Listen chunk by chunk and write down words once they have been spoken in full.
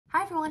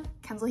Hi everyone,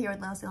 Kenzel here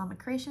with Little Llama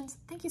Creations.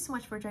 Thank you so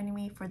much for joining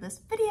me for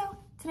this video.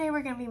 Today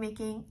we're going to be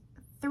making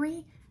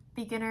 3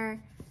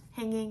 beginner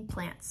hanging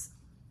plants,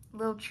 a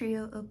little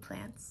trio of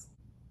plants.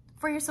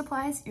 For your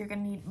supplies, you're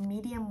going to need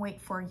medium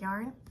weight for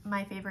yarn.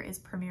 My favorite is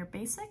Premier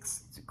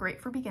Basics. It's great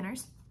for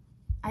beginners.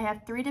 I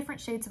have 3 different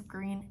shades of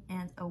green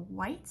and a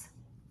white.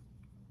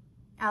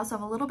 I also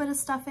have a little bit of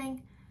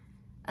stuffing,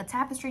 a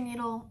tapestry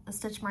needle, a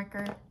stitch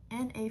marker,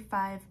 and a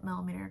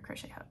 5mm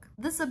crochet hook.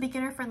 This is a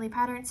beginner-friendly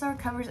pattern, so it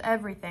covers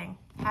everything.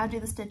 How to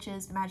do the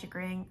stitches, magic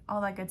ring, all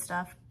that good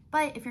stuff.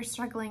 But if you're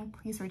struggling,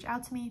 please reach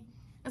out to me,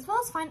 as well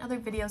as find other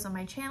videos on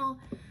my channel.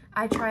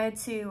 I try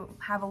to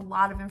have a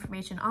lot of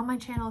information on my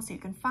channel so you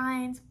can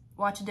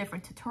watch a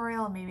different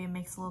tutorial, maybe it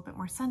makes a little bit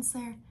more sense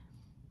there.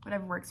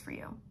 Whatever works for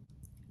you.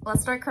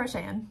 Let's start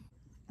crocheting.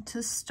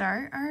 To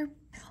start our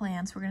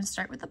plants, we're gonna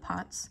start with the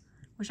pots,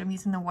 which I'm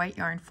using the white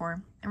yarn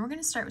for, and we're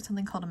gonna start with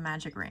something called a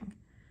magic ring.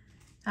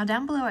 Now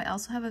down below, I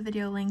also have a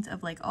video linked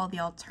of like all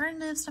the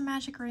alternatives to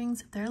magic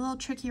rings. They're a little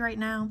tricky right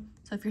now,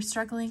 so if you're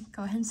struggling,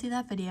 go ahead and see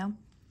that video.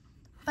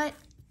 But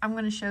I'm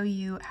gonna show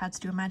you how to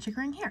do a magic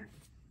ring here.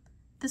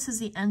 This is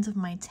the end of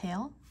my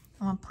tail.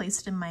 I'm gonna place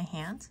it in my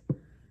hand,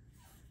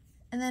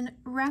 and then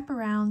wrap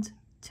around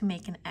to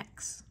make an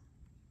X,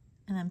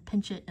 and then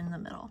pinch it in the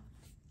middle.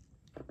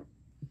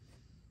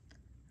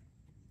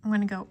 I'm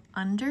gonna go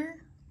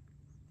under,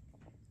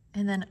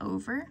 and then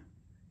over,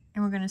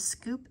 and we're gonna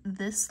scoop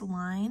this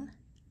line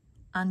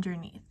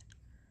underneath.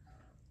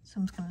 So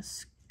I'm just gonna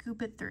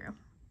scoop it through.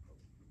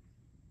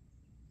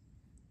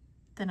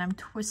 Then I'm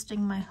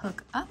twisting my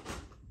hook up,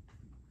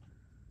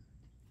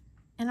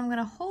 and I'm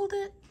gonna hold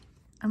it.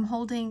 I'm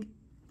holding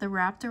the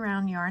wrapped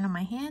around yarn on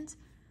my hand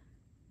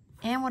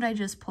and what I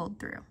just pulled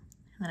through.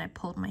 And then I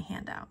pulled my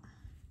hand out.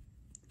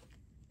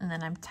 And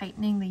then I'm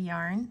tightening the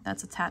yarn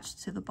that's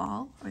attached to the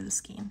ball or the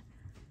skein.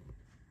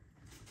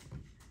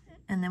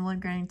 And then we're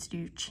going to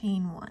do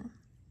chain 1,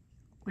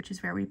 which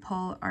is where we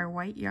pull our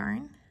white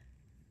yarn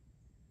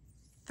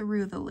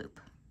through the loop.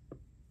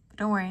 But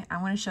don't worry,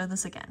 I want to show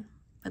this again,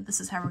 but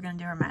this is how we're going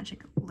to do our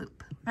magic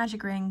loop.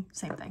 Magic ring,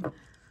 same thing.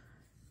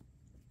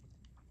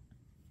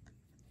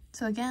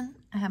 So again,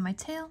 I have my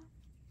tail,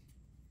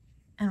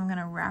 and I'm going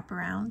to wrap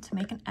around to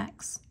make an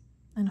X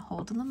and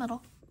hold in the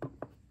middle.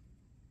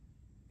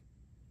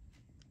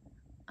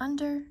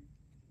 Under,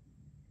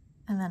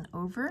 and then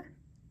over,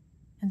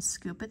 and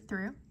scoop it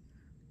through.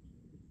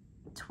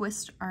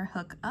 Twist our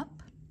hook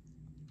up.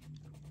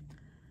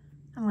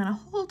 I'm going to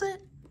hold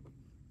it,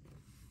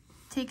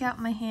 take out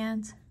my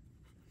hand,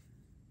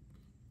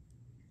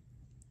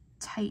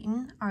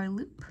 tighten our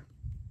loop,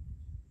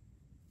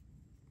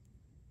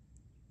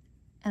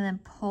 and then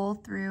pull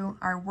through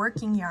our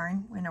working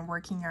yarn. When our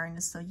working yarn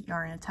is the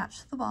yarn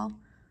attached to the ball,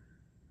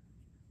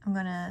 I'm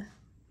going to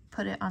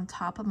put it on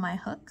top of my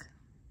hook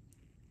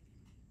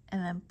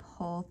and then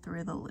pull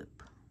through the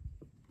loop.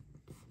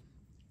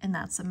 And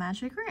that's a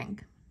magic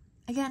ring.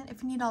 Again,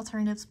 if you need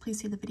alternatives,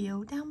 please see the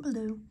video down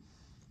below.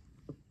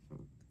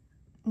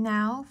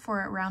 Now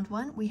for round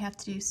 1, we have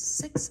to do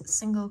 6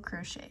 single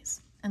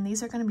crochets, and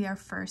these are going to be our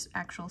first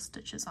actual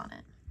stitches on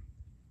it.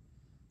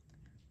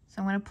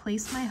 So I'm going to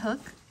place my hook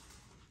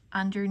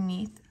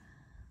underneath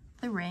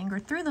the ring, or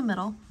through the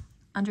middle,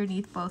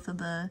 underneath both of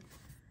the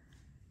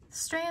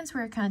strands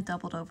where it kind of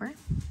doubled over.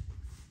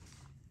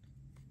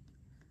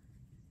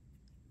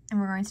 And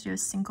we're going to do a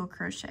single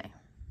crochet.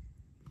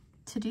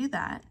 To do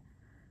that,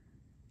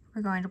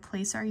 we're going to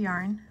place our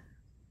yarn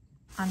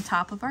on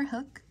top of our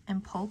hook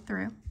and pull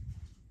through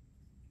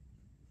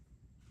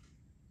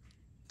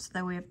so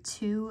that we have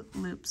 2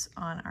 loops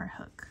on our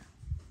hook.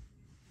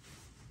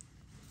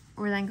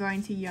 We're then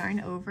going to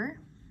yarn over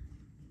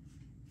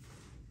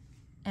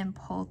and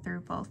pull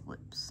through both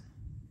loops,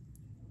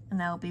 and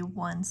that will be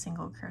 1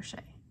 single crochet.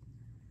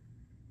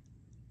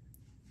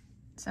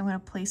 So I'm going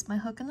to place my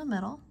hook in the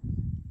middle,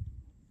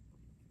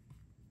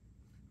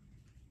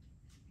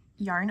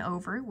 yarn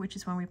over, which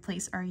is when we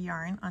place our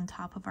yarn on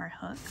top of our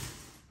hook,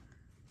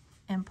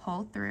 and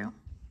pull through,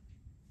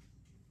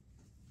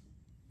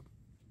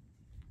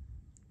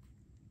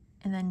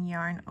 and then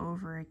yarn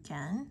over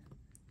again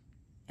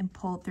and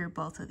pull through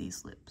both of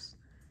these loops.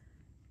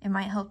 It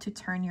might help to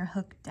turn your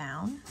hook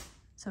down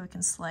so it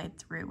can slide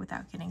through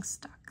without getting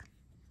stuck.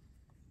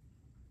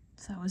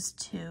 So that was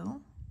 2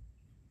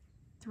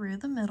 through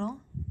the middle,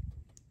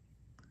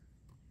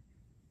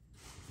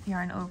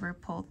 yarn over,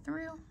 pull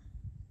through,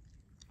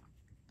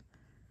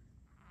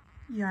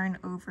 yarn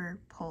over,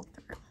 pull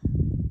through,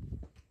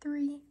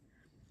 3,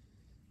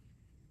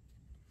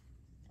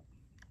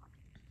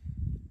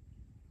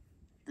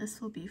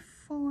 this will be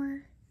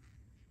 4,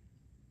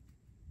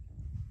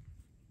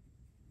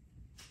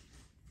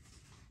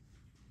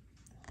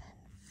 then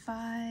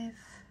 5,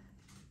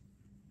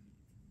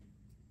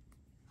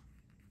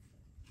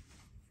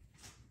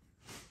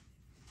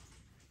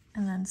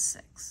 and then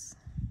 6.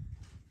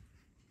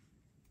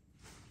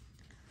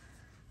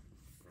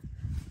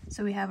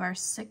 So we have our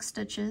 6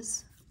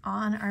 stitches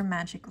on our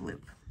magic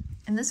loop.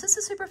 And this is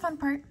the super fun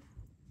part.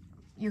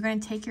 You're going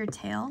to take your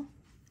tail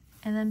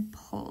and then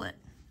pull it.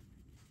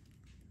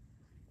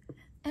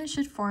 and it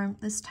should form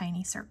this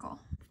tiny circle.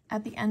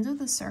 At the end of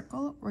the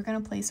circle, we're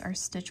going to place our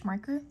stitch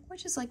marker,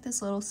 which is like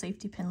this little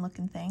safety pin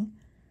looking thing.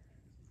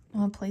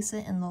 I'm going to place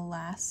it in the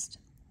last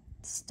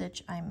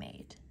stitch I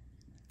made.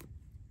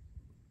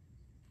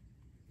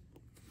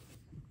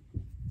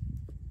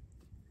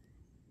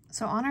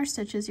 So on our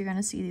stitches, you're going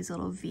to see these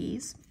little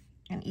V's,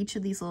 and each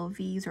of these little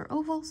V's or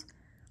ovals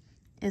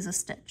is a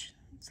stitch.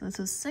 So this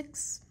is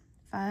 6,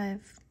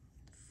 5,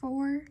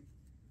 4,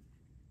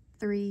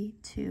 3,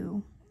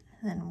 2,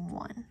 and then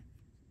 1.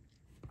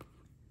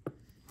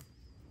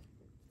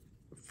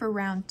 For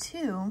round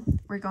 2,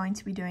 we're going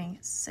to be doing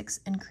 6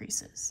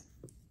 increases.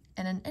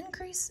 And an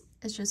increase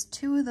is just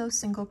 2 of those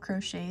single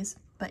crochets,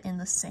 but in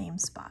the same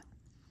spot.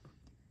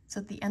 So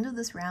at the end of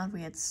this round,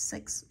 we had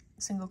 6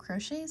 single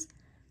crochets.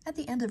 At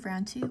the end of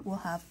round 2, we'll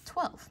have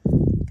 12,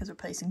 because we're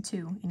placing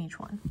 2 in each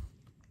one.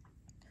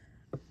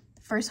 The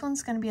first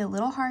one's going to be a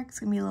little hard, it's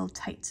going to be a little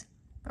tight,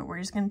 but we're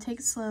just going to take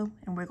it slow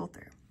and wiggle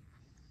through.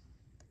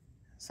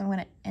 So I'm going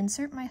to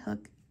insert my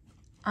hook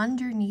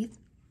underneath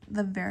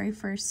the very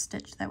first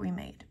stitch that we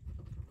made.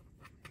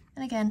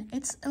 And again,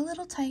 it's a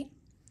little tight,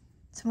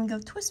 so I'm going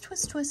to go twist,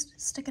 twist, twist,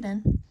 stick it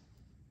in.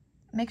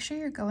 Make sure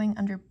you're going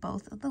under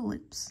both of the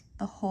loops,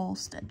 the whole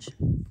stitch.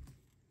 And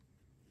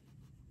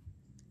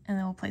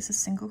then we'll place a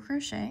single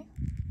crochet.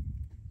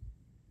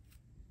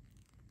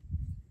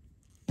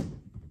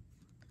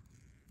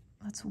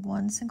 That's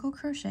 1 single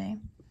crochet.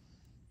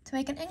 To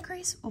make an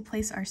increase, we'll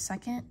place our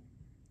second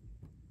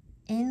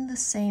in the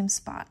same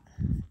spot,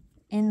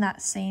 in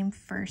that same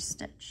first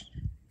stitch.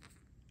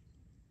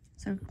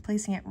 So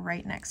placing it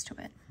right next to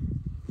it.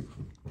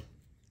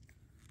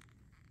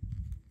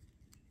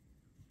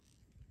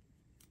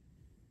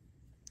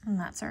 And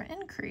that's our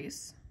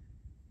increase.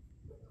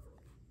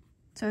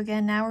 So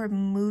again, now we're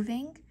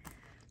moving.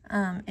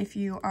 If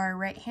you are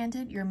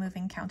right-handed, you're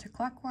moving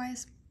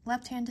counterclockwise.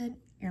 Left-handed,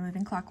 you're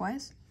moving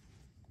clockwise.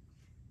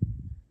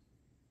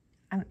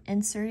 I'm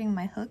inserting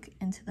my hook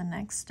into the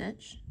next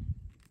stitch.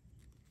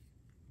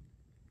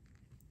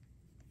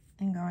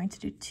 And going to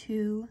do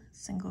 2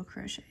 single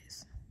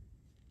crochets.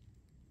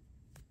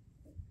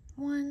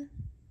 1,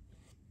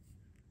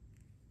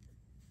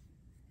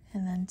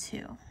 and then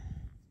 2.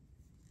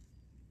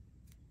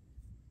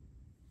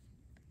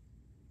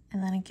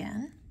 And then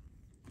again,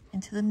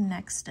 into the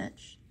next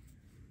stitch.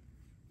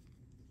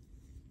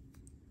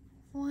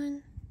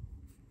 1,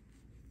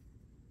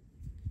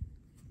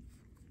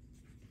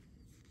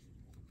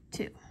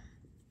 2.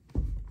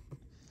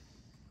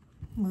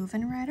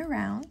 Moving right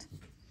around.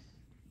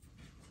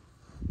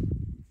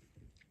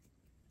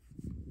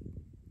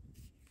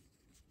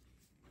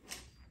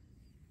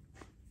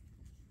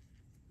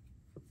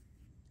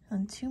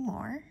 And 2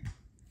 more.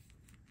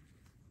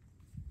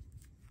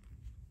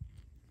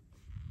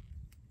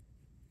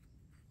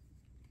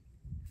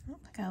 Oh,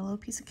 I got a little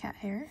piece of cat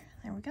hair.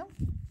 There we go.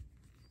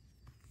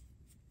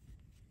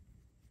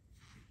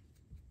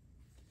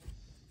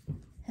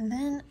 And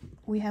then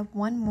we have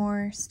 1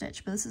 more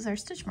stitch, but this is our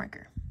stitch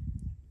marker.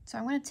 So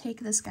I'm going to take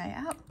this guy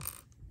out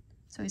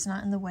so he's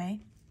not in the way,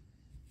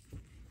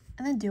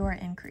 and then do our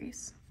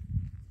increase.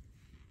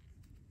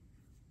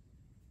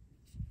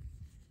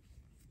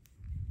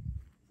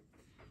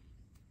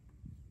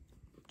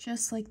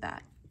 Just like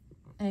that.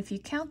 And if you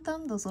count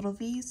them, those little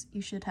V's,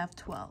 you should have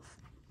 12.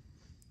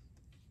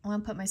 I'm going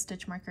to put my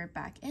stitch marker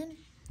back in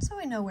so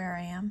I know where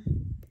I am.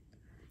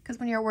 Because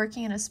when you're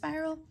working in a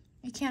spiral,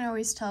 you can't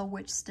always tell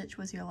which stitch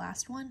was your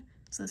last one,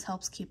 so this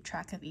helps keep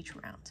track of each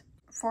round.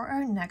 For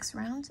our next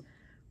round,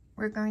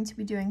 we're going to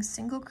be doing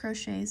single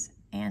crochets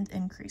and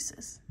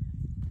increases.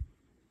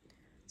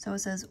 So it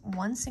says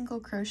 1 single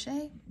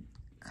crochet,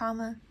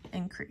 comma,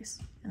 increase,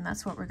 and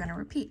that's what we're going to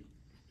repeat.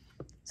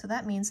 So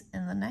that means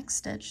in the next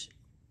stitch,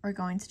 we're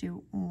going to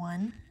do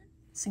 1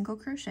 single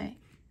crochet.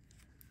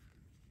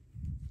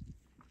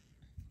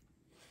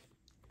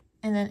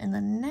 And then in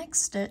the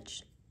next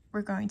stitch,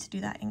 we're going to do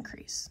that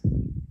increase.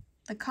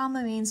 The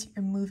comma means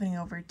you're moving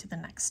over to the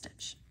next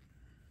stitch.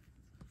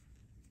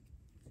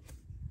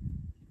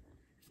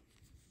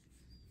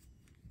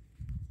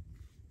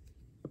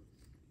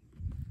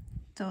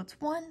 So it's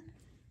 1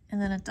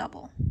 and then a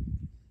double.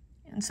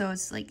 And so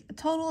it's like a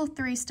total of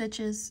 3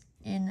 stitches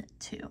in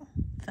 2,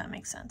 if that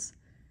makes sense.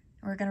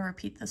 And we're going to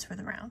repeat this for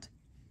the round.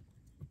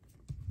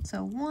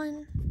 So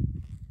 1,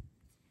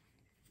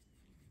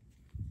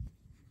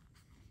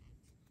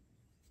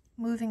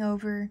 moving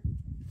over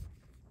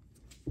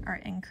our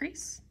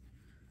increase,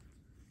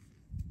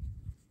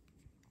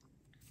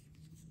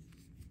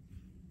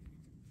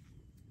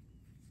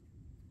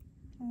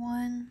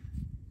 1,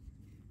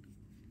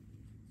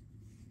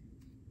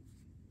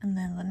 and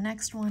then the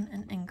next one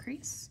an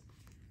increase,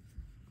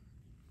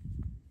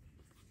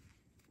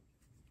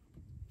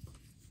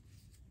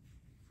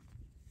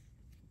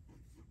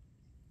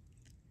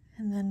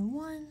 and then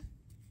 1,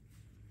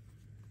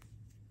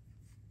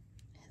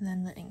 and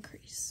then the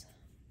increase.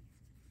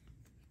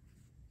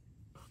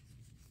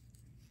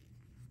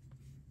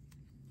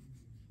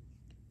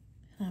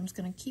 And I'm just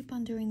going to keep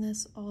on doing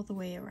this all the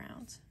way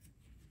around.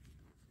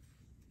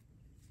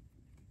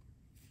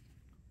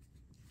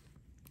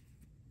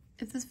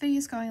 If this video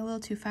is going a little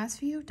too fast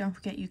for you, don't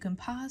forget you can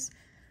pause,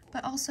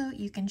 but also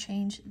you can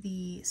change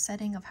the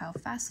setting of how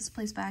fast this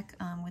plays back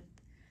with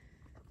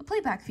a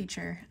playback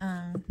feature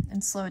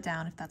and slow it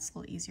down if that's a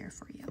little easier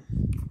for you.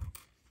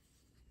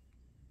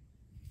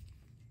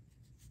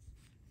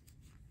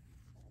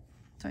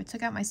 So I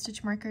took out my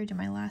stitch marker to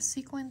my last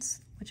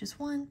sequence, which is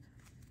 1,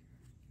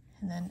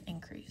 and then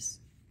increase.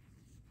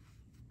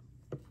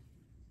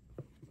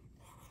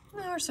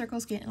 Now our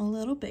circle's getting a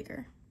little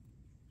bigger.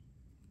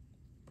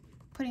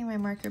 Putting my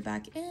marker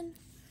back in,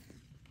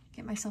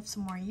 get myself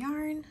some more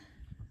yarn.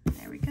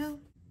 There we go.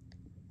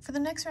 For the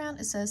next round,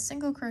 it says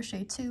single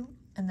crochet 2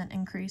 and then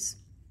increase,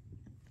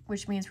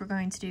 which means we're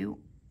going to do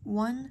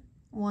 1,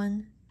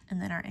 1,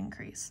 and then our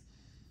increase.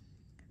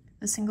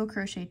 The single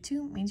crochet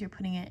 2 means you're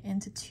putting it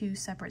into 2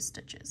 separate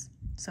stitches,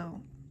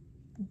 so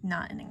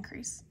not an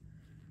increase.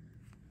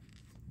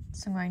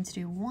 So I'm going to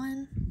do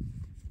 1,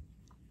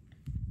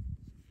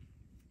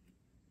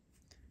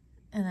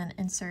 and then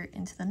insert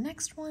into the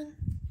next one.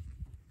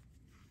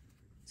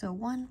 So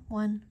 1,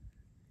 1,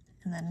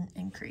 and then an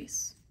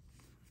increase.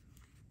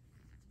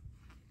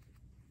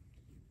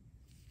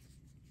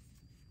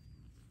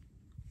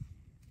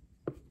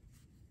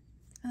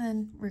 And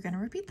then we're going to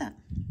repeat that.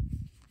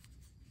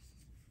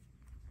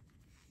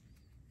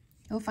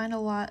 You'll find a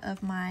lot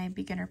of my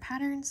beginner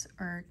patterns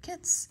or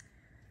kits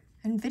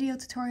and video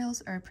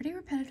tutorials are pretty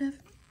repetitive.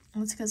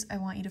 And that's because I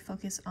want you to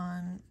focus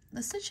on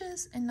the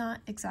stitches and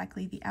not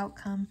exactly the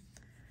outcome.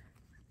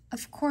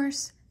 Of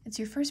course, it's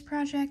your first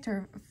project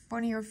or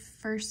one of your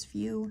first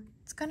few.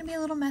 It's going to be a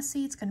little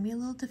messy, it's going to be a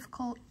little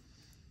difficult,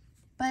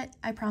 but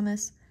I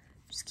promise,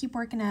 just keep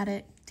working at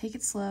it, take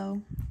it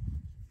slow,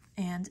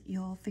 and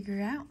you'll figure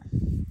it out.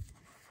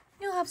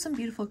 You'll have some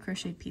beautiful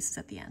crocheted pieces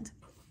at the end.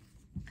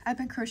 I've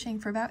been crocheting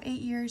for about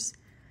 8 years.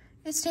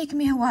 It's taken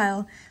me a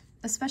while,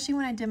 especially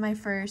when I did my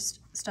first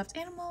stuffed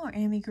animal or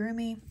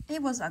amigurumi.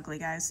 It was ugly,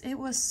 guys. It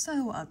was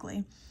so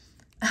ugly.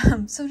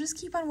 So just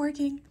keep on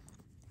working.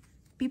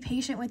 Be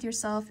patient with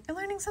yourself and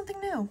learning something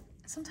new.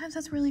 Sometimes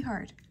that's really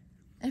hard.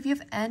 And if you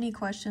have any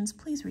questions,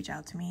 please reach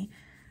out to me.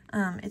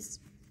 It's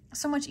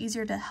so much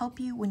easier to help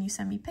you when you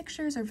send me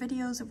pictures or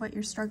videos of what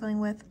you're struggling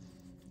with,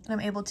 and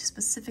I'm able to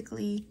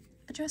specifically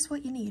address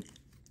what you need.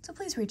 So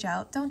please reach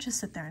out. Don't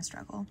just sit there and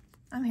struggle.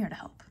 I'm here to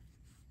help.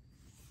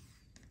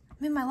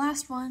 I'm in my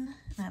last one,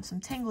 and I have some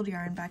tangled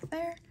yarn back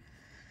there.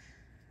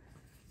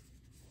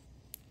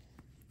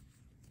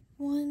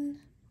 1,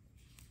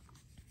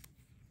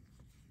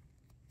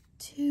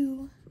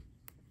 2,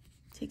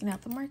 taking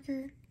out the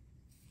marker,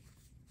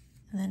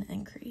 and then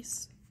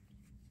increase.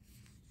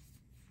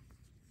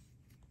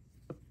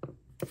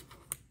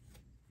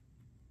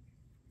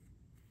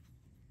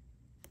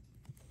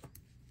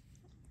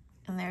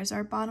 And there's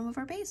our bottom of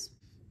our base.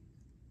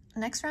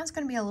 Next round's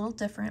going to be a little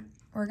different.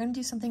 We're going to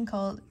do something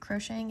called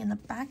crocheting in the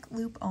back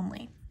loop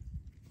only.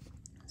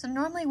 So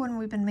normally when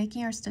we've been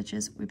making our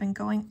stitches, we've been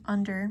going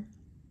under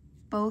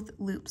both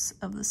loops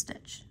of the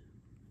stitch,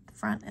 the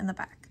front and the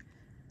back.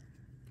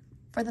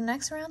 For the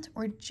next round,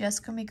 we're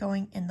just going to be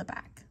going in the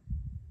back.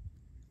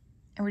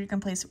 And we're going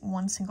to place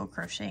 1 single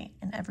crochet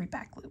in every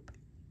back loop.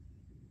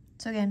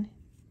 So again,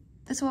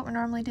 this is what we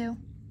normally do.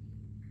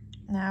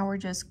 Now we're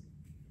just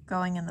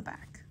going in the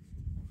back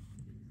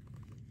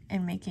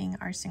and making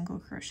our single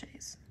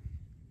crochets.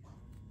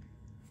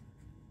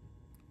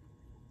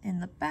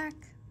 In the back,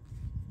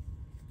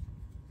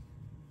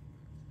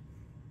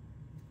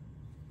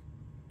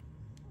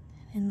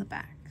 in the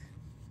back.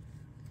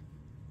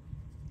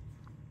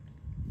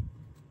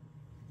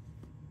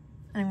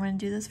 And I'm going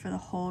to do this for the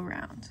whole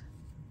round.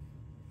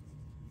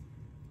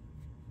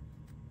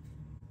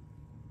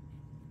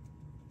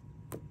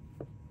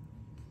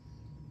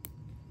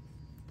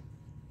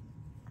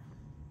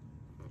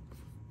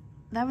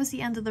 That was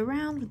the end of the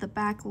round with the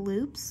back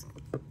loops.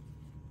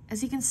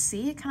 As you can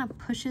see, it kind of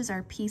pushes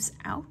our piece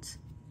out.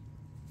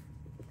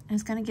 And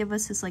it's going to give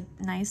us this like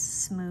nice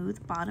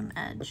smooth bottom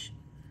edge,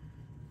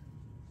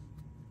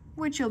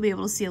 which you'll be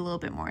able to see a little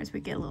bit more as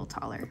we get a little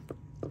taller.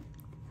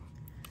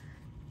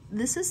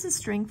 This is the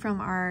string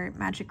from our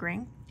magic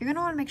ring. You're going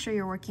to want to make sure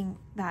you're working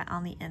that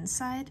on the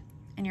inside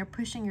and you're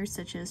pushing your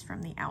stitches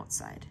from the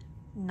outside,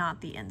 not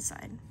the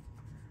inside,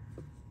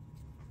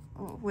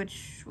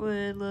 which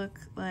would look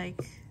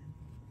like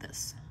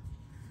this.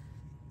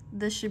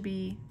 This should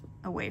be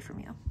away from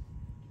you.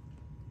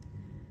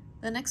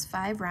 The next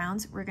 5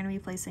 rounds, we're going to be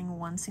placing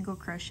 1 single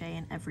crochet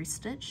in every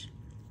stitch,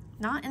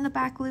 not in the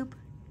back loop,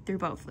 through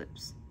both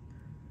loops.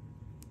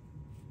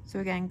 So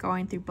again,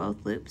 going through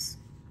both loops,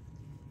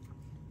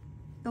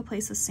 you'll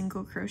place a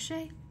single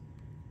crochet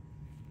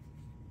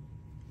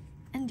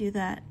and do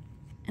that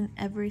in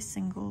every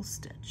single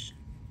stitch.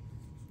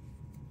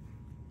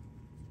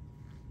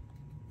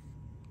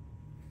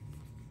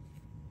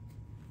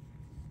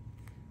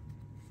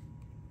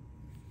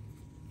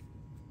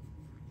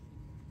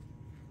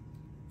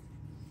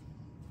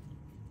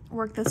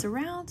 Work this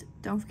around,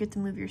 don't forget to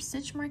move your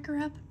stitch marker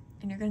up,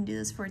 and you're going to do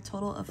this for a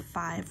total of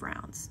 5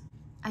 rounds.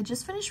 I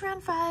just finished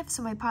round 5,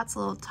 so my pot's a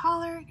little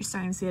taller. You're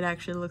starting to see it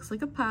actually looks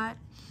like a pot.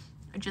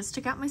 I just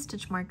took out my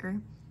stitch marker,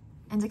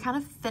 and to kind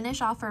of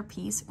finish off our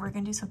piece, we're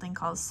going to do something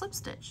called slip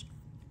stitch,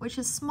 which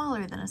is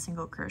smaller than a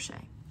single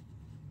crochet.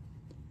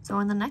 So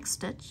in the next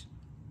stitch,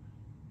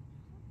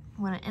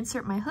 I'm going to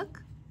insert my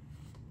hook,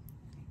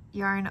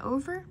 yarn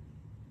over,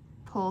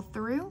 pull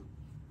through,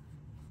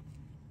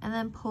 and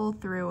then pull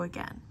through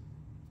again.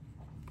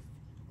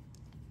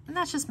 And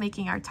that's just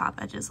making our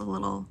top edges a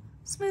little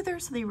smoother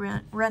so they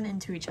run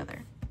into each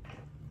other.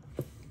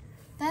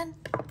 Then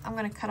I'm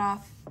going to cut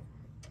off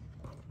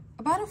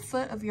about a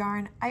foot of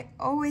yarn. I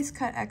always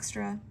cut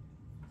extra,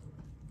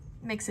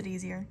 makes it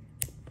easier.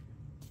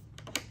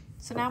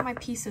 So now my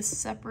piece is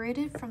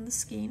separated from the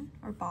skein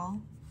or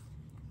ball.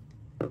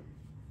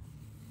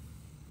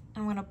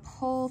 I'm going to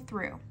pull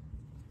through.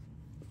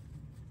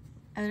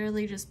 I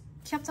literally just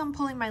kept on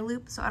pulling my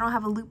loop so I don't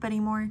have a loop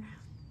anymore.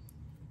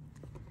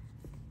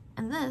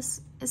 And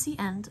this is the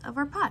end of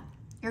our pot.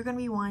 You're going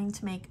to be wanting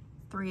to make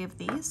 3 of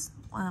these,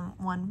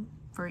 one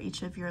for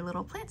each of your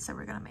little plants that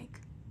we're going to make.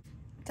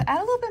 To add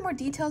a little bit more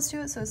details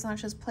to it so it's not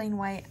just plain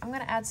white, I'm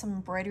going to add some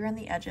embroidery on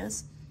the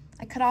edges.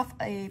 I cut off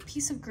a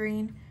piece of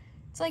green.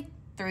 It's like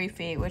 3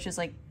 feet, which is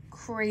like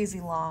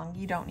crazy long.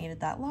 You don't need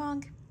it that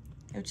long.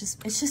 It's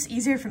just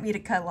easier for me to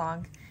cut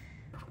long.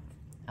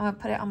 I'm going to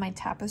put it on my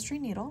tapestry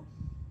needle.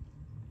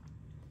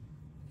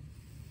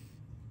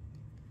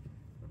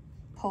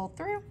 Pull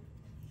through.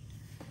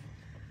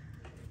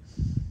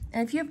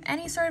 And if you have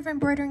any sort of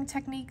embroidering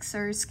techniques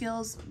or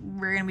skills,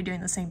 we're going to be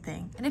doing the same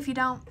thing. And if you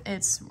don't,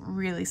 it's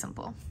really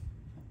simple.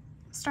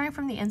 Starting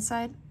from the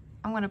inside,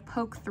 I'm going to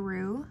poke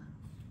through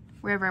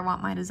wherever I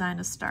want my design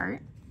to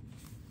start.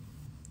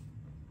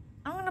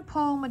 I'm going to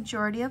pull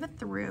majority of it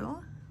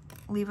through,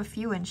 leave a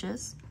few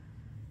inches.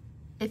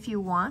 If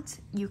you want,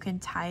 you can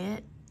tie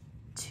it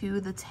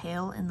to the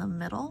tail in the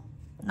middle,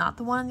 not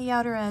the one on the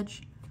outer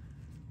edge,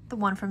 the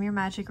one from your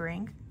magic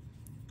ring.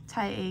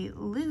 Tie a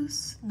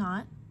loose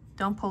knot.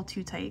 Don't pull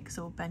too tight because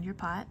it will bend your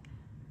pot.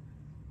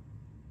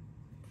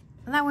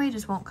 And that way it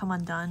just won't come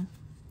undone.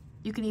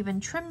 You can even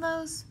trim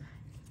those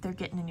if they're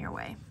getting in your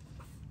way.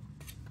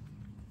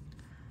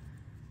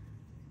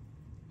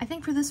 I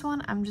think for this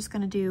one, I'm just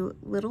gonna do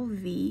little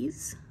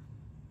V's.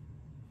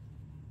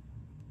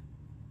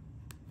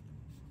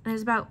 And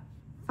there's about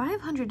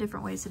 500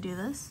 different ways to do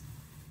this.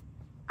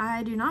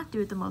 I do not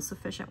do it the most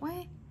efficient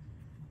way.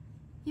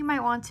 You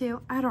might want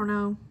to, I don't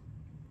know.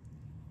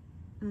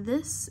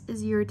 This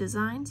is your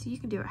design, so you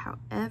can do it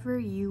however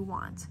you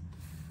want.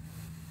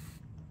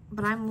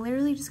 But I'm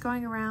literally just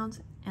going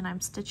around and I'm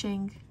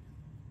stitching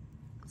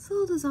this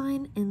little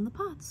design in the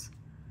pots.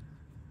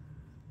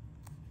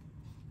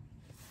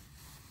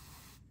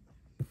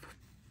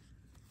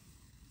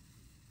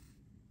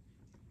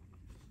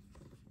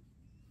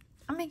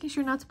 I'm making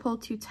sure not to pull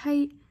too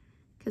tight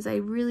because I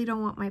really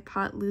don't want my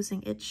pot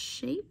losing its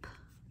shape.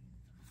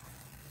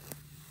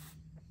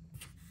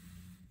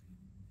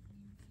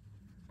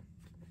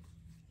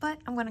 But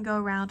I'm gonna go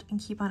around and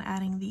keep on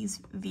adding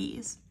these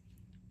V's.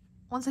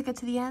 Once I get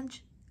to the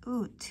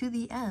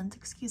end,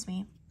 excuse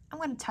me, I'm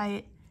gonna tie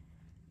it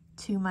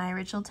to my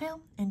original tail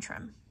and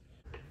trim.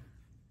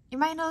 You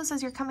might notice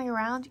as you're coming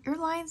around, your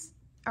lines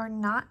are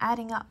not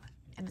adding up,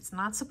 and it's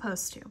not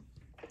supposed to.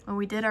 When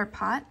we did our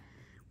pot,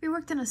 we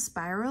worked in a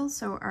spiral,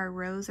 so our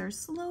rows are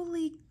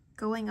slowly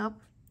going up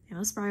in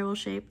a spiral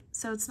shape,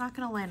 so it's not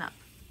gonna line up.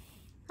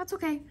 That's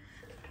okay.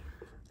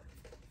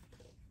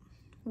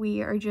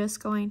 We are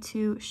just going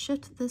to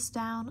shift this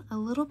down a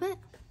little bit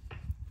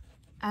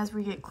as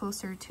we get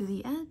closer to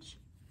the edge.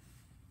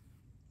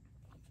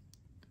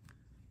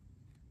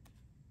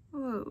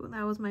 Whoa,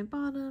 that was my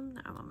bottom,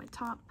 now I'm on my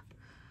top.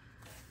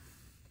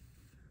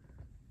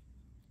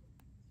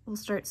 We'll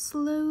start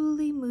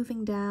slowly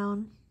moving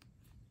down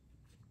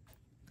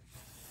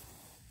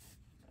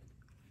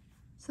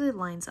so it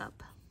lines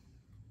up.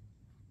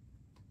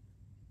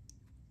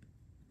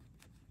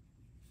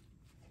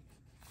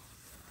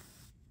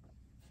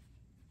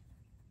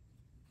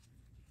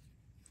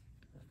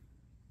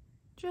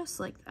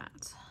 Just like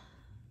that.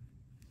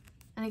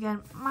 And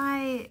again,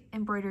 my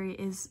embroidery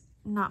is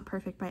not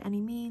perfect by any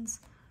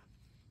means.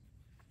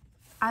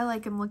 I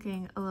like them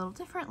looking a little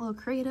different, a little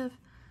creative,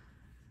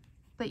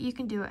 but you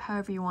can do it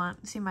however you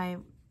want. See, my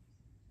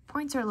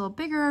points are a little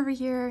bigger over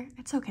here.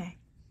 It's okay.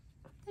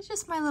 It's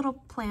just my little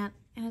plant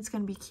and it's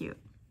gonna be cute.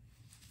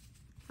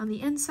 On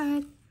the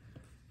inside,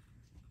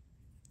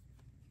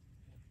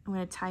 I'm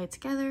gonna tie it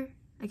together,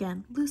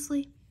 again,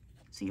 loosely,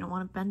 so you don't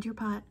wanna bend your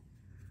pot.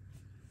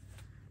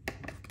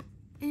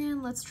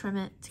 And let's trim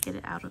it to get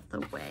it out of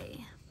the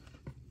way.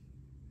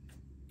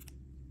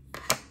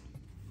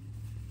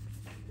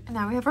 And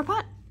now we have our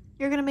pot.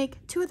 You're gonna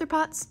make 2 other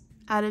pots,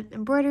 add an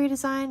embroidery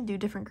design, do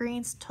different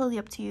greens, totally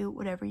up to you,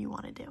 whatever you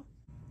wanna do.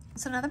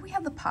 So now that we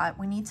have the pot,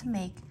 we need to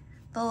make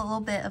the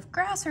little bit of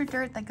grass or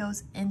dirt that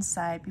goes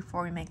inside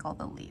before we make all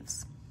the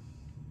leaves.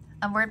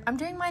 I'm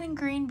doing mine in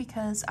green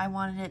because I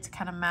wanted it to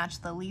kind of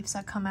match the leaves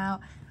that come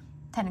out.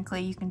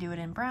 Technically, you can do it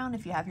in brown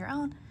if you have your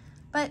own,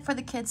 but for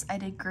the kids, I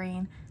did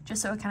green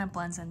just so it kind of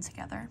blends in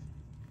together.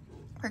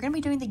 We're gonna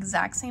be doing the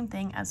exact same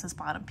thing as this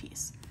bottom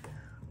piece,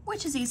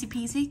 which is easy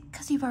peasy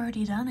because you've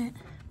already done it.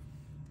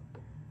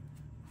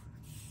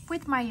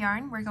 With my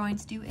yarn, we're going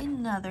to do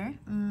another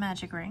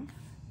magic ring.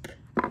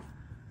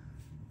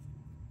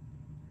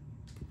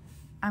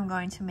 I'm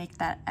going to make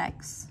that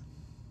X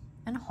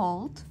and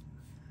hold.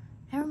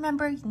 And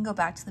remember, you can go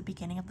back to the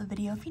beginning of the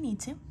video if you need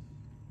to. I'm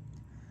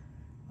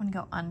going to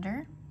go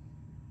under,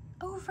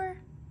 over,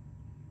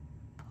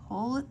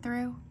 pull it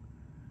through,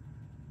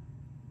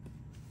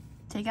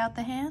 take out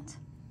the hand,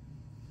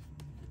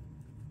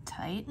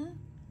 tighten,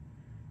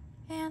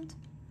 and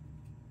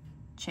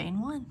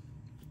chain 1.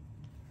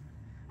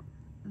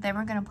 Then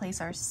we're going to place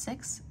our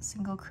 6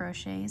 single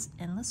crochets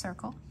in the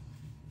circle.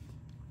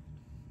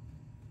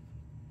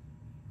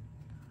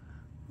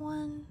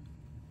 1,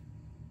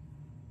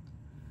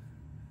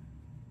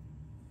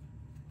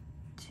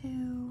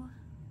 2,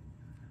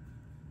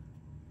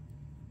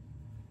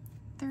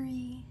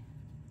 3,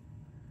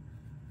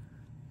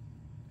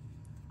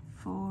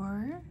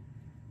 4,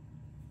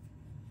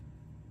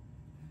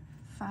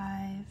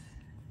 5,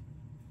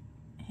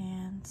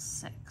 and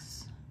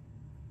 6.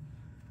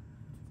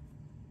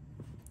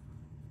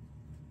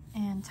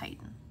 And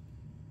tighten.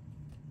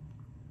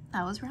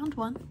 That was round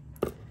 1.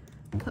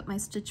 Put my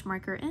stitch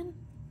marker in.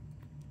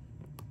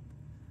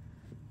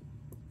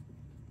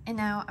 And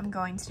now I'm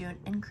going to do an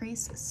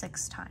increase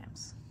 6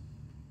 times.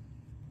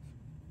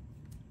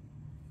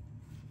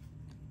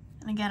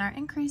 And again, our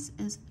increase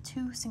is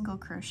 2 single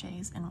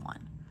crochets in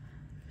 1.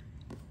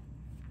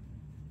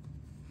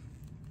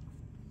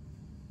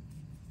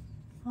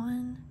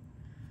 1,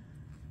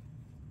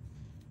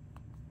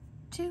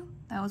 2,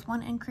 that was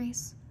 1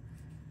 increase.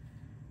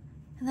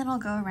 And then I'll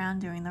go around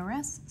doing the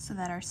rest so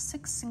that our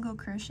 6 single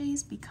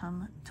crochets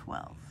become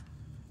 12.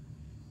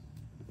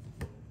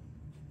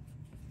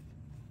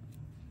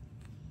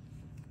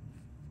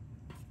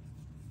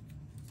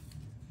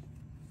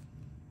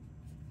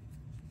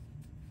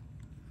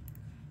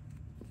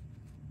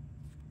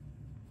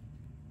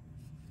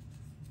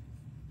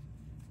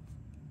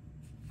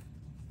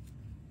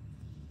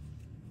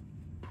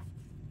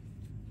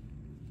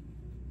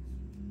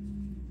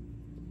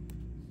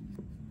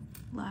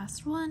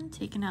 Last one,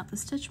 taking out the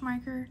stitch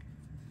marker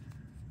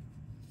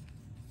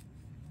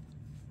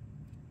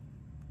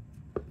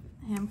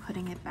and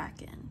putting it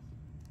back in.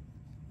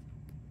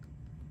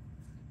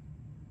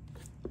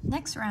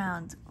 Next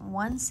round,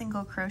 1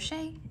 single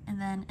crochet and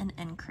then an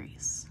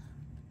increase.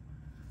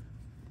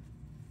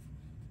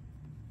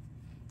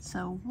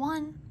 So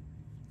 1,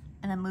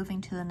 and then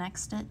moving to the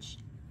next stitch,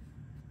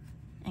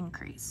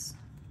 increase.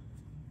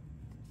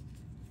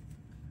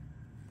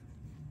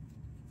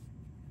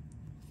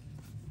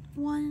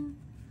 1,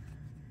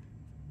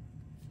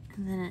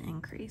 and then an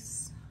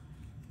increase.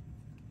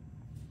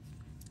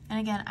 And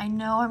again, I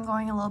know I'm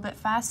going a little bit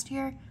fast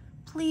here.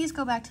 Please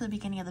go back to the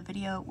beginning of the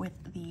video with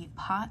the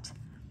pot,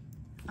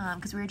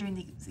 because we were doing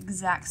the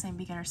exact same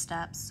beginner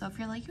steps. So if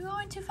you're like, you're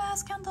going too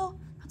fast, Kendall,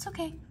 that's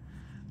okay.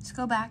 Just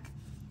go back.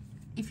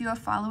 If you are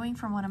following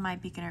from one of my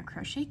beginner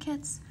crochet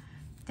kits,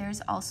 there's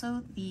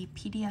also the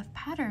PDF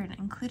pattern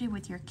included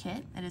with your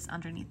kit. It is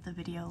underneath the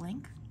video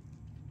link.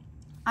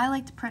 I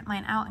like to print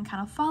mine out and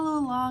kind of follow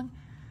along,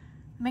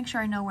 make sure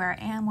I know where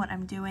I am, what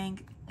I'm doing.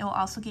 It will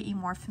also get you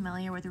more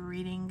familiar with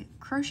reading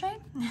crochet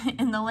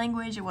in the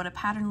language and what a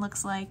pattern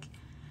looks like,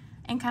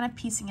 and kind of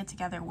piecing it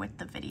together with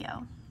the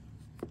video.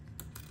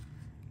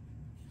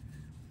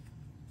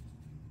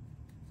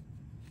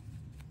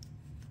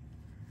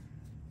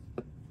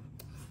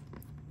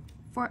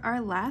 For our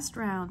last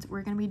round,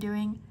 we're going to be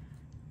doing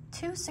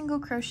 2 single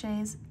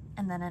crochets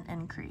and then an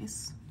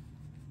increase.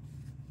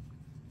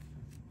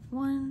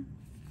 1,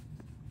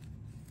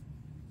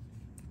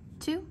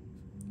 2,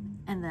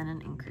 and then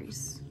an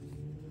increase.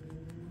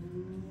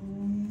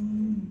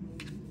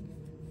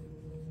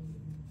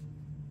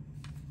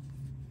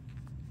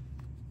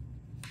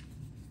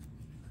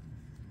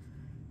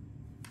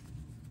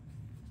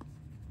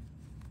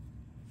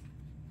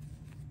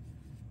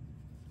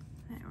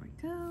 There we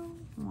go.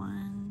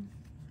 1,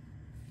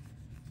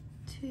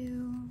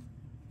 2,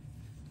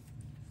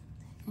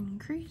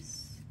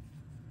 increase.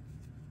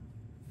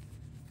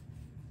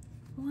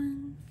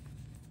 1,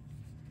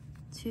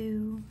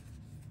 2,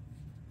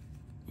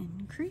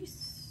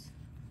 increase.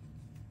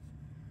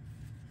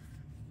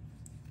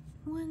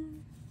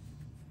 1,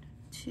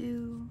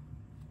 2,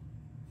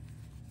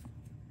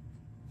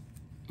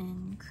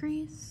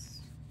 increase.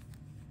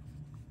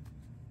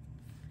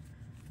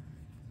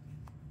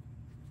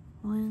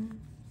 1,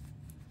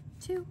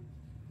 2,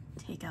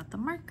 take out the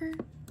marker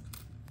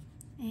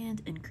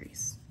and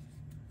increase.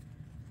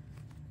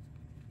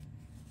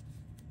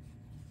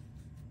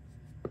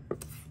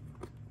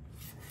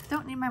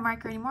 Don't need my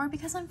marker anymore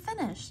because I'm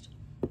finished.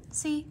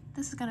 See,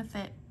 this is gonna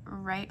fit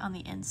right on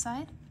the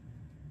inside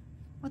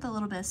with a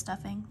little bit of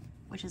stuffing,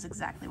 which is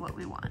exactly what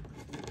we want.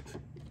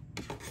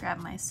 Grab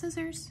my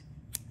scissors.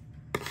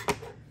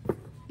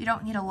 You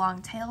don't need a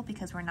long tail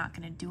because we're not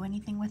gonna do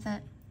anything with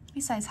it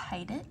besides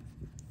hide it.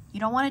 You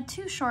don't want it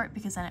too short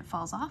because then it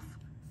falls off.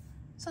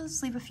 So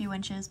just leave a few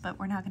inches, but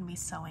we're not gonna be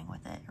sewing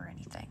with it or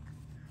anything.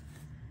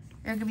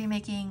 You're gonna be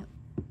making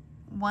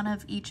one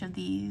of each of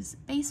these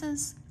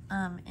bases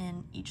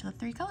in each of the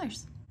 3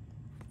 colors.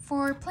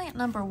 For plant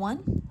number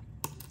 1,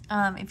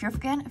 if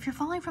you're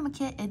following from a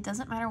kit, it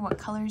doesn't matter what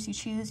colors you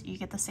choose, you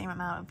get the same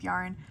amount of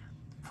yarn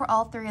for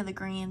all 3 of the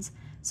greens.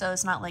 So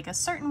it's not like a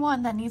certain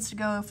one that needs to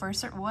go for a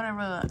certain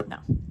whatever, no.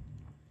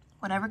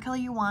 Whatever color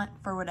you want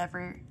for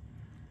whatever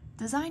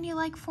design you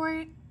like for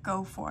it,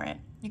 go for it.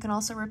 You can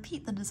also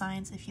repeat the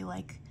designs if you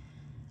like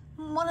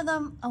one of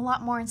them a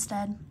lot more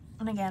instead.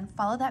 And again,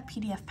 follow that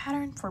PDF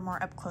pattern for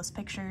more up-close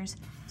pictures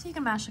so you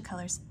can match the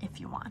colors if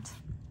you want.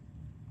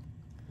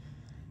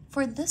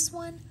 For this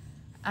one,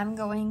 I'm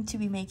going to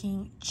be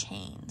making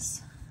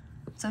chains.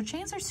 So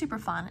chains are super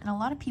fun, and a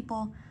lot of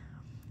people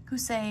who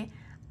say,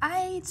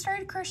 I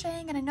started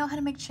crocheting and I know how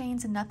to make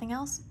chains and nothing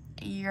else,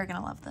 you're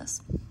gonna love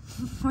this.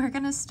 We're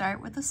gonna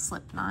start with a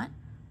slip knot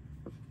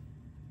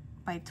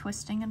by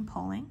twisting and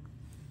pulling.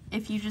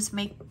 If you just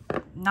make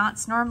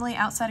knots normally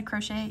outside of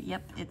crochet,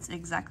 yep, it's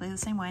exactly the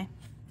same way.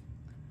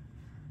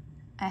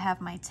 I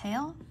have my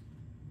tail.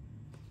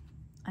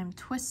 I'm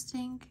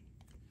twisting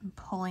and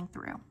pulling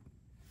through.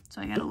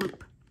 So I got a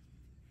loop.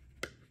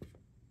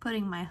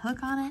 Putting my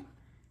hook on it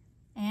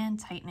and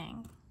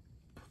tightening.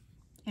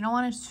 You don't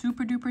want it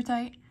super duper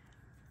tight,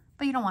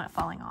 but you don't want it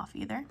falling off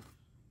either.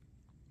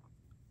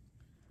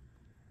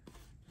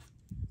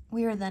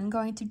 We are then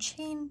going to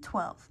chain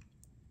 12.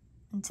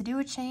 And to do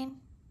a chain,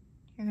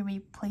 you're going to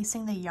be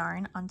placing the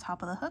yarn on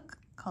top of the hook,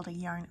 called a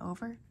yarn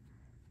over,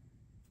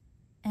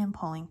 and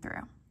pulling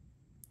through.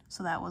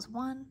 So that was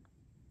 1,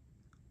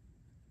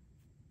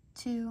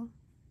 2,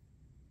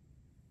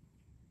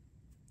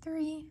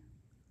 3,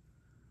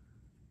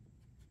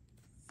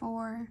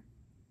 4,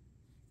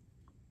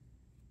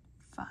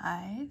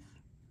 5,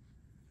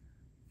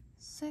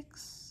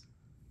 6,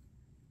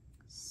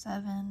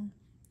 7,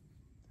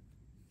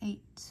 8,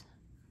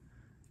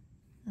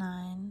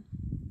 9,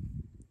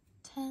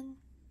 10,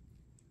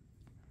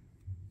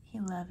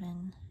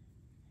 11,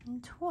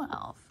 and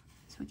 12.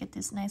 So we get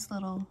this nice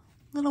little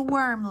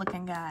worm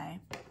looking guy.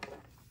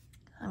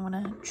 I'm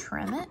gonna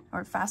trim it,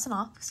 or fasten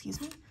off, excuse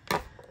me.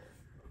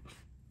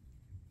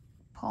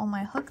 Pull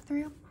my hook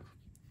through,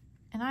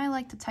 and I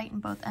like to tighten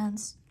both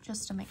ends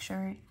just to make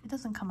sure it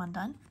doesn't come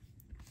undone.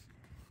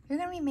 You're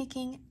gonna be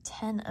making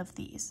 10 of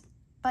these,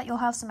 but you'll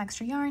have some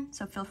extra yarn,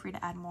 so feel free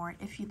to add more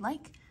if you'd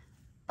like.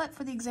 But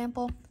for the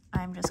example,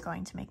 I'm just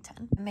going to make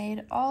 10. I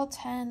made all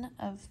 10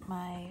 of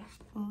my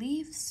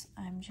leaves.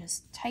 I'm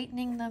just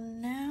tightening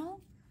them now.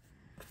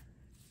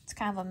 It's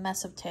kind of a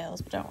mess of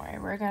tails, but don't worry,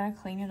 we're gonna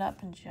clean it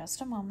up in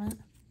just a moment.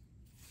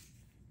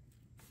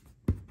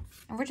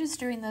 And we're just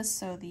doing this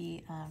so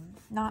the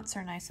knots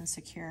are nice and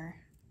secure,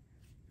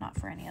 not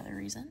for any other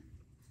reason.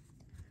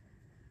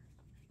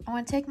 I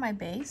want to take my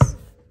base.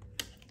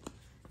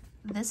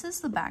 This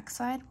is the back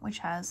side, which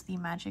has the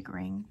magic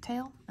ring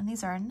tail, and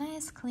these are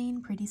nice,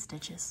 clean, pretty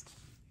stitches.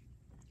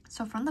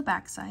 So from the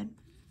back side,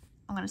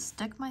 I'm going to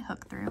stick my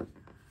hook through,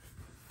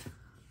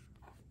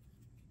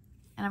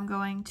 and I'm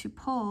going to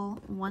pull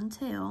one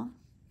tail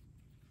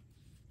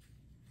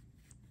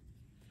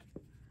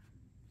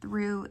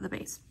through the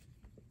base.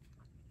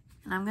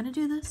 And I'm going to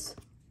do this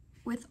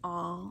with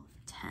all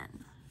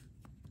 10.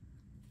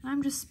 And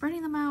I'm just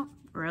spreading them out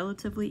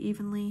relatively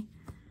evenly,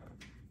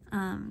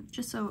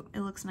 just so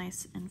it looks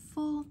nice and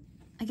full.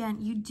 Again,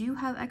 you do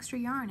have extra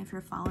yarn if you're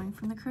following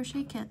from the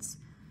crochet kits.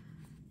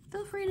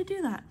 Feel free to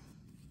do that.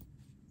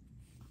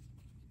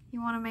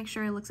 You want to make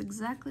sure it looks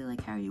exactly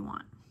like how you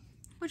want,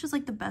 which is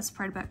like the best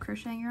part about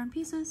crocheting your own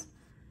pieces.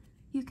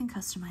 You can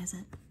customize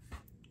it,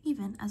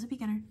 even as a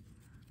beginner.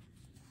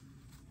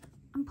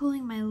 I'm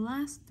pulling my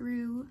last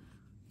few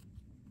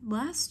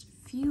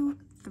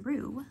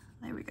through.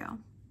 There we go.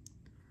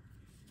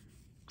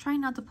 Try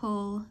not to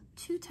pull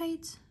too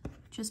tight,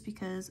 just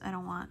because I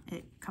don't want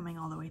it coming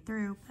all the way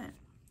through, but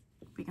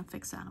we can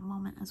fix that in a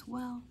moment as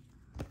well.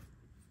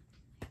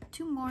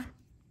 2 more.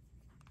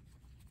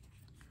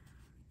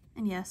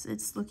 And yes,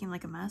 it's looking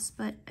like a mess,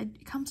 but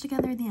it comes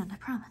together at the end, I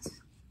promise.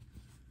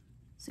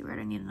 See where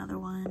I need another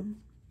one?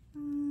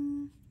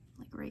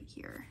 Like right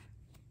here.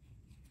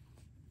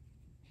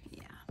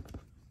 Yeah,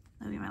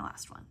 that'll be my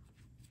last one.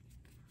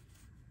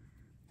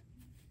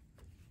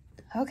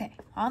 Okay,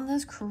 on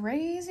this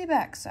crazy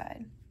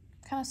backside,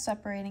 kind of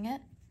separating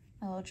it,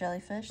 a little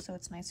jellyfish so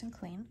it's nice and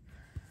clean,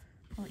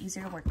 a little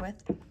easier to work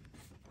with.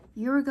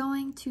 You're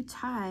going to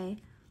tie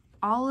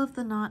all of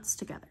the knots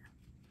together.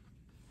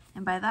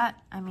 And by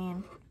that, I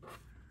mean,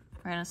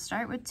 we're gonna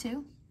start with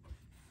 2.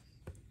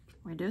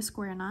 We're gonna do a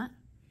square knot.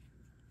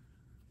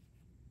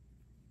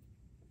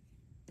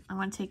 I'm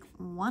gonna take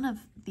one of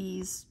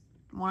the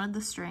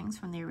strings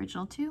from the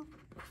original 2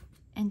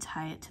 and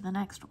tie it to the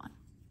next one.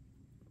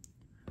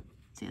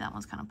 See, that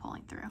one's kind of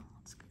pulling through.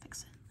 Let's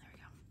fix it. There we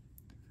go.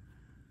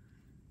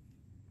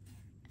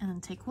 And then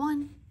take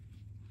one,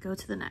 go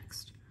to the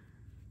next.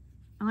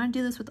 I'm going to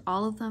do this with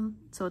all of them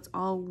so it's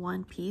all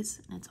one piece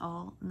and it's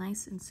all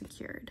nice and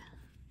secured.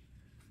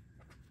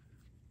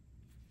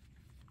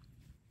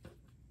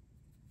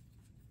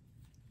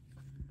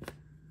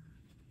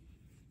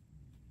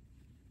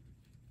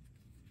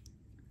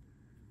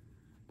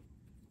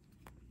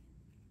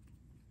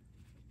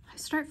 I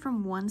start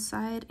from one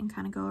side and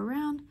kind of go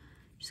around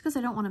just because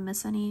I don't want to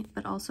miss any,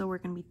 but also we're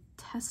going to be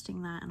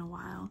testing that in a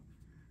while.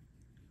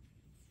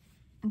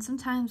 And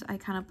sometimes I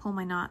kind of pull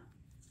my knot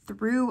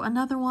through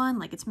another one,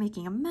 like it's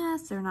making a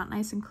mess, they're not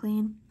nice and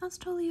clean. That's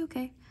totally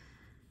okay.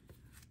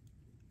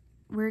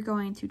 We're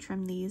going to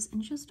trim these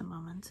in just a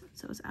moment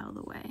so it's out of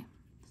the way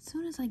as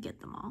soon as I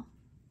get them all.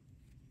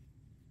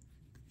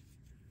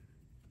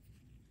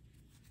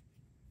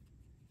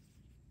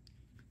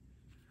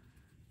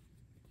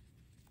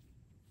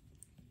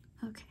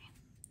 Okay,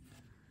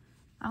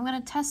 I'm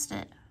gonna test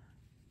it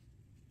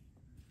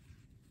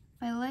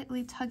by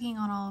lightly tugging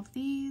on all of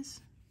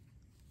these.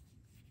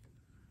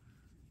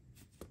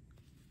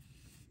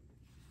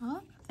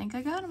 Oh, I think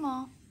I got them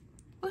all.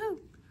 Woohoo!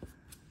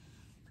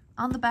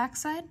 On the back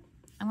side,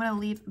 I'm gonna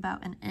leave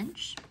about 1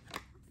 inch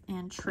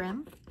and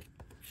trim.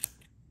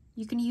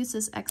 You can use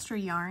this extra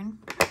yarn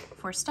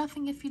for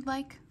stuffing if you'd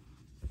like,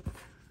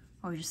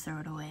 or just throw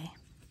it away.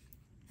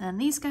 And then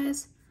these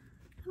guys,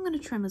 I'm gonna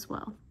trim as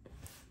well.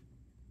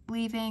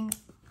 Leaving,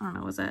 I don't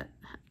know, was that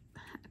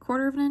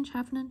 1/4 of an inch,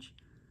 1/2 inch?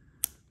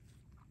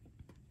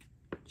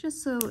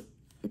 Just so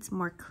it's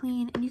more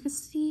clean and you can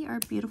see our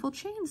beautiful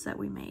chains that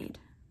we made.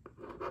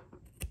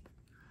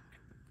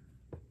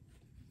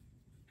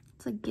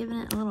 It's like giving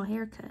it a little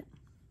haircut.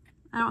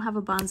 I don't have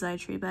a bonsai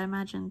tree, but I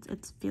imagine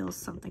it feels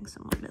something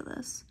similar to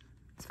this.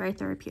 It's very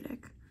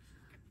therapeutic.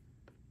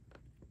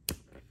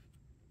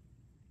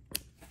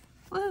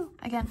 Woo!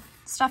 Again,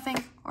 stuffing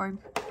or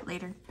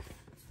later.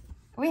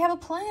 We have a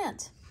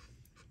plant.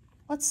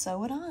 Let's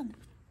sew it on.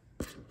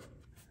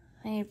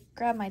 I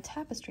grab my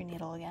tapestry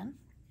needle again.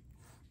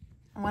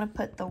 I'm going to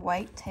put the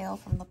white tail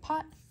from the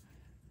pot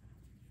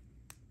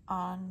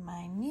on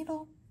my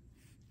needle.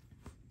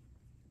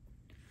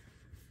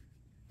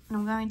 And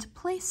I'm going to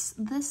place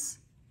this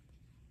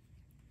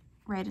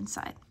right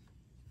inside.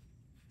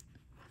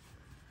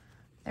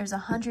 There's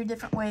 100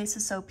 different ways to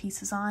sew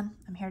pieces on.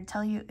 I'm here to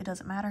tell you it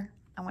doesn't matter.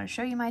 I'm going to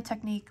show you my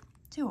technique.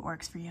 Do what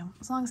works for you.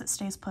 As long as it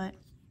stays put,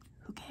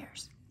 who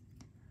cares?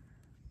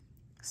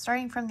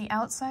 Starting from the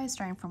outside,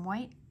 starting from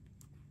white,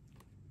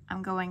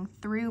 I'm going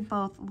through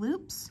both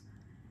loops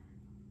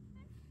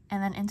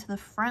and then into the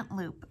front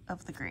loop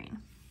of the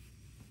green.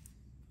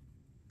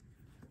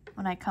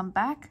 When I come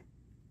back,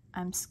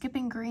 I'm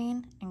skipping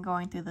green and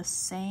going through the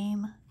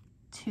same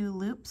 2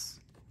 loops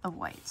of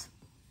white.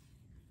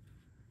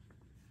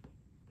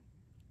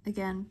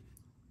 Again,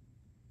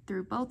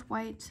 through both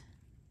white,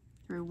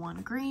 through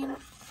 1 green,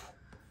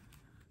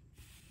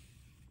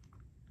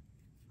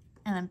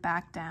 and then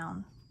back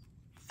down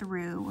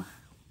through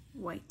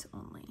white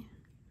only.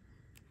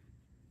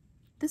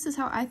 This is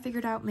how I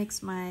figured out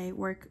makes my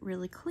work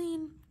really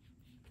clean,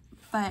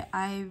 but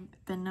I've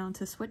been known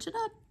to switch it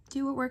up,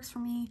 do what works for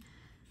me.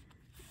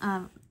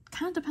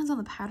 Kind of depends on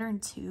the pattern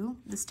too.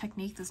 This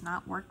technique does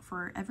not work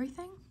for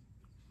everything.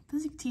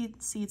 As you can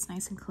see, it's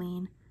nice and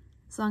clean,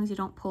 as long as you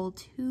don't pull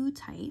too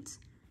tight,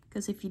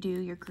 because if you do,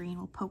 your green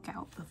will poke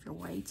out of your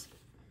white,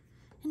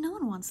 and no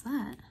one wants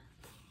that.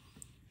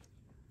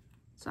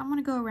 So I'm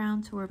gonna go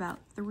around to about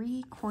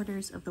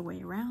 3/4 of the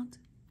way around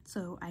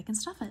so I can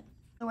stuff it.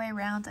 The way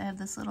around, I have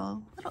this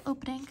little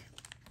opening.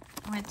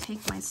 I'm gonna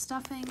take my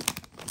stuffing,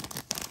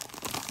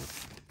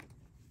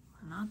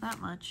 not that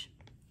much,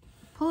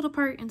 pull it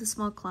apart into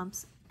small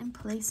clumps and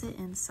place it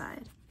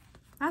inside.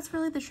 That's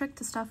really the trick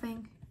to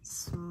stuffing,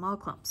 small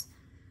clumps,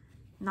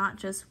 not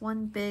just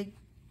one big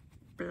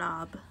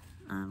blob,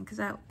 because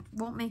that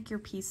won't make your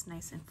piece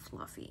nice and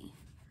fluffy.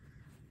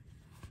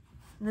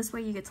 And this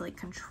way you get to like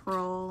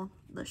control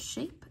the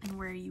shape and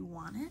where you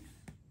want it.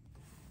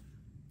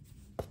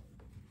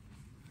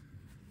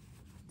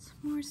 Some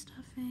more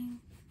stuffing.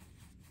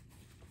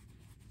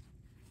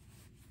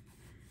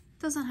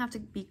 Doesn't have to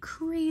be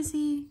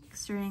crazy,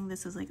 considering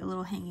this is like a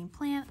little hanging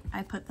plant.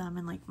 I put them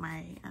in like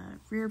my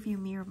rear view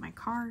mirror of my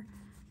car,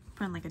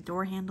 put in like a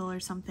door handle or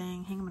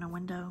something, hang them in a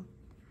window.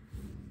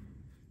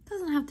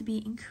 Doesn't have to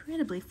be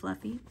incredibly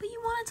fluffy, but you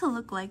want it to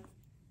look like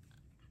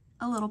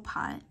a little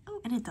pot.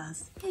 Oh, and it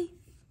does. Yay!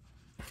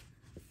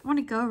 I want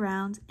to go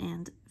around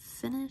and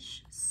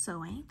finish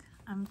sewing.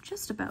 I'm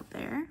just about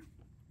there.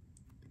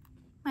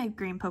 My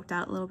green poked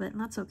out a little bit,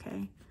 and that's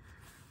okay.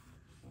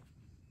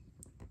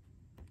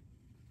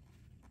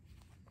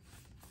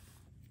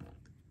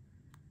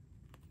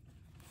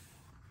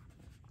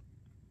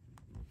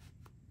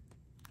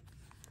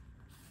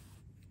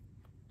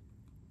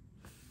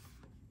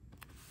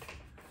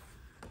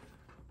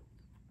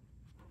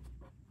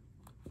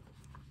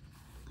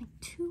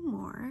 Like 2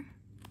 more.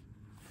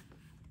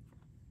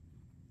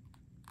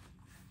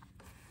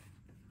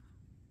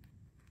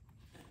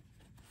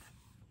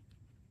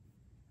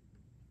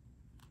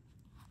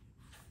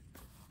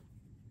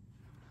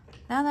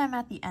 Now that I'm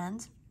at the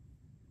end,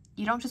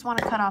 you don't just want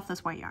to cut off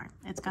this white yarn.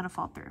 It's going to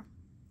fall through.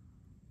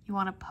 You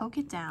want to poke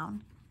it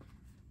down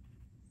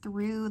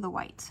through the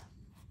white.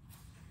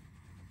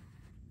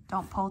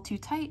 Don't pull too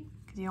tight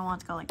because you don't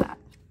want it to go like that.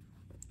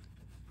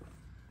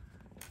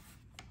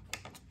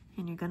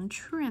 And you're going to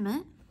trim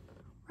it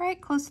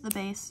right close to the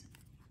base.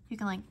 You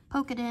can like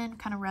poke it in,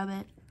 kind of rub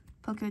it,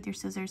 Poke it with your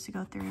scissors to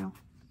go through.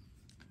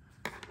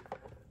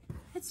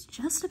 It's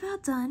just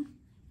about done,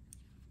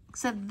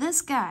 except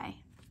this guy.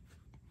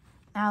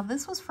 Now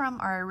this was from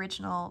our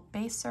original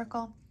base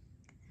circle.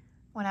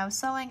 When I was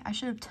sewing, I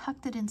should have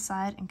tucked it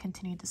inside and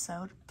continued to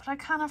sew, but I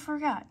kind of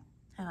forgot,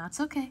 and that's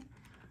okay.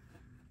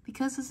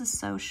 Because this is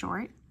so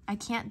short, I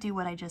can't do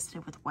what I just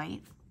did with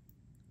white.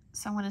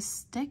 So I'm gonna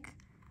stick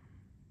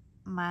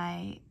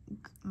my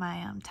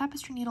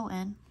tapestry needle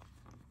in.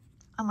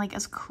 I'm like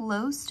as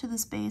close to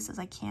this base as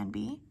I can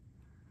be.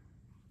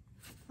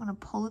 I'm gonna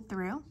pull it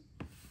through.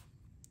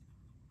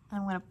 And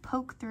I'm gonna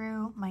poke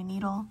through my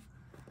needle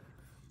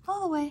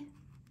all the way.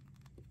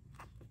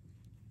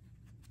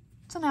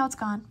 So now it's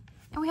gone.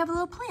 And we have a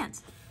little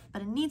plant,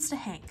 but it needs to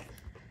hang.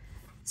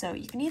 So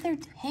you can either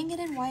hang it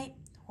in white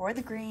or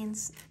the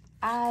greens.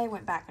 I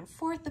went back and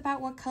forth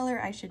about what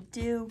color I should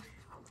do.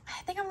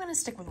 I think I'm gonna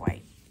stick with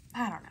white.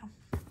 I don't know.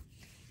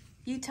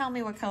 You tell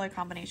me what color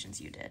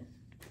combinations you did.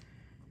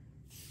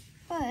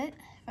 But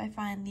if I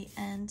find the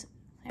end,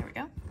 there we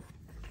go,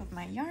 with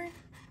my yarn.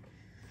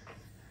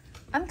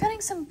 I'm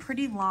cutting some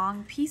pretty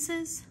long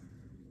pieces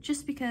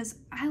just because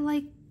I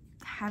like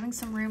having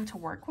some room to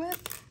work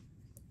with.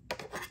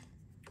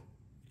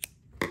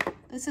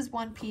 This is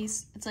one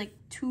piece. It's like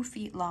 2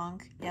 feet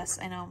long. Yes,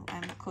 I know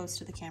I'm close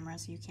to the camera,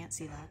 so you can't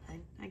see that.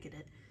 I get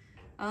it.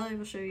 I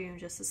will show you in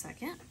just a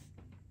second.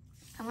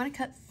 I'm gonna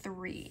cut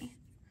 3.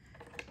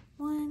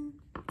 1,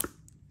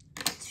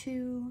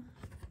 2,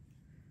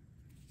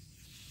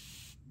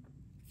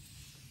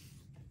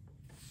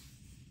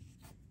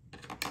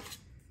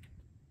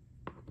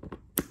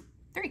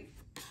 3.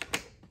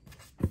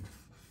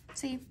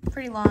 See,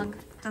 pretty long,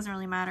 doesn't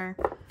really matter.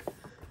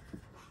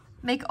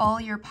 Make all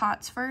your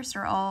pots first,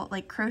 or all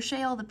like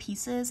crochet all the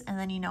pieces, and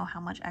then you know how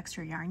much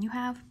extra yarn you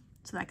have,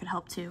 so that could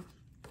help too.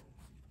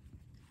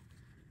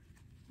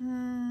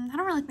 I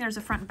don't really think there's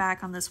a front and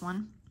back on this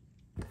one.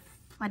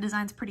 My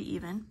design's pretty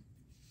even.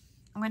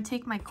 I'm going to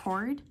take my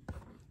cord.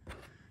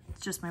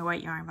 It's just my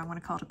white yarn, but I'm going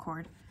to call it a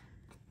cord.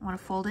 I want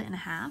to fold it in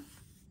half.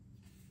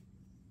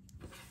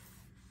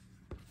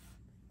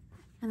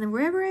 And then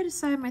wherever I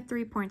decide my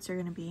 3 points are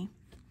going to be,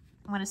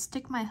 I'm going to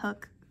stick my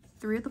hook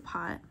through the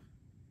pot.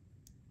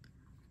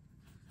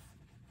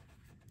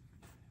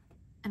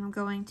 And I'm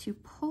going to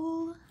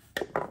pull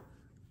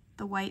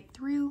the white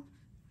through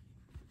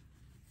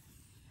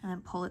and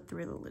then pull it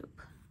through the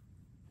loop.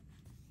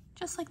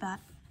 Just like that.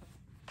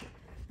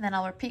 And then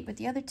I'll repeat with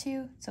the other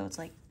 2, so it's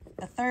like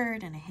a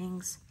third and it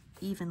hangs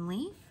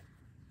evenly.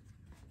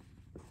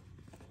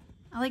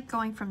 I like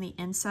going from the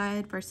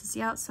inside versus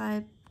the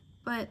outside,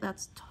 but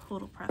that's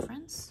total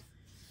preference.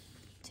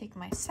 Take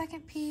my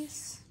second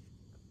piece,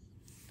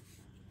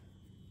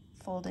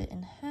 fold it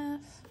in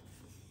half.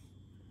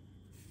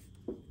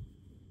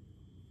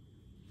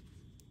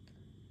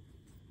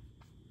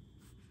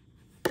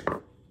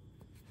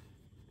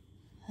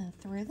 And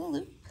through the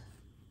loop.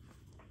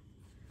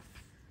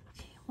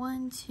 Okay,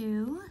 1,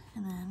 2,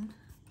 and then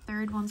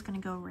third one's gonna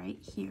go right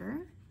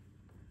here.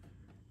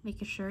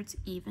 Making sure it's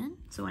even,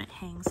 so when it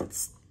hangs,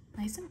 it's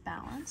nice and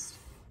balanced.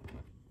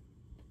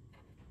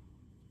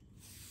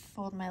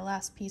 Fold my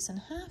last piece in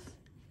half,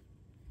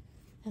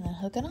 and then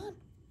hook it on.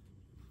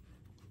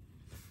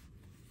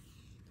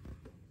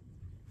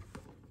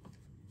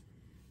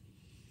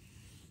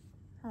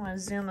 I want to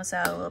zoom this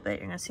out a little bit.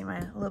 You're gonna see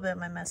a little bit of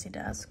my messy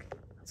desk.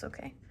 That's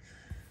okay.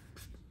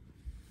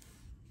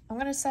 I'm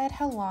gonna decide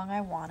how long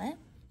I want it.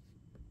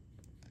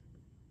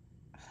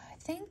 I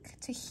think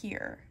to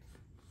here.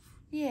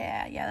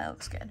 Yeah, that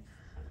looks good.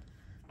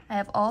 I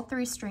have all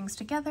 3 strings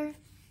together.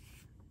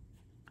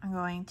 I'm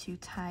going to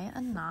tie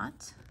a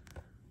knot.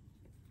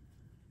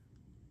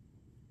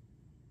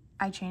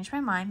 I changed my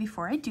mind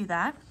before I do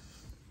that.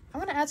 I'm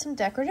gonna add some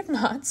decorative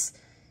knots. I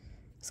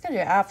was gonna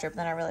do it after, but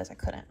then I realized I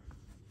couldn't.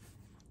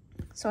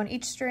 So on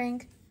each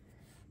string,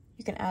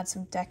 you can add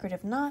some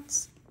decorative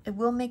knots. It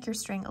will make your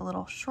string a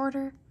little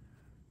shorter,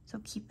 so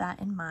keep that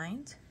in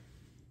mind.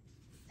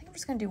 I think I'm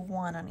just gonna do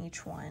 1 on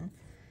each one.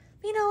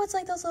 You know, it's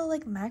like those little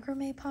like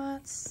macrame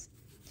pots.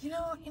 You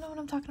know what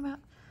I'm talking about?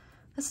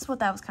 This is what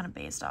that was kind of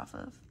based off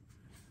of.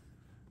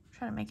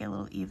 Try to make it a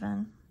little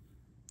even.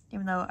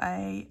 Even though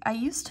I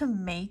used to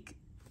make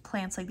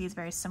plants like these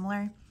very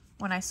similar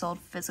when I sold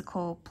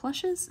physical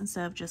plushes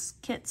instead of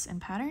just kits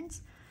and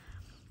patterns.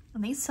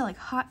 And they used to sell like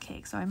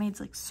hotcakes, so I made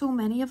like so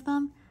many of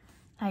them.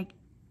 I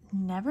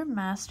never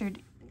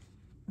mastered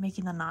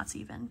making the knots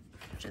even,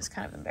 which is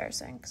kind of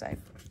embarrassing because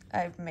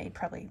I've made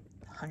probably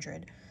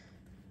 100.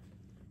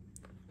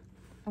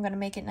 I'm gonna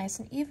make it nice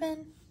and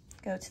even,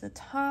 go to the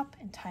top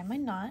and tie my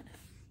knot.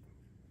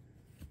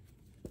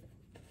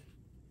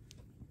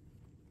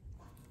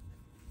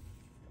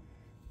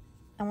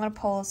 I'm gonna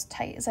pull as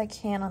tight as I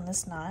can on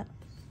this knot.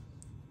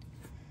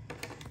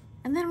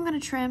 And then I'm gonna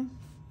trim.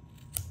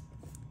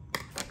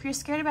 If you're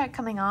scared about it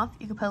coming off,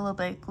 you can put a little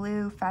bit of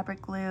glue,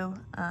 fabric glue,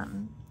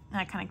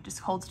 that kind of just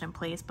holds it in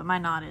place, but my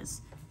knot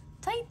is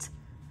tight.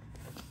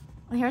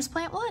 And here's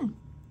plant 1.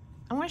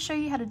 I want to show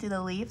you how to do the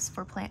leaves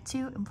for plant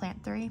 2 and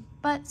plant 3,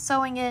 but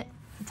sewing it,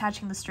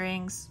 attaching the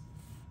strings,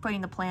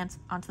 putting the plants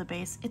onto the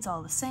base, it's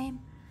all the same.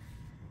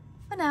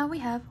 But now we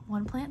have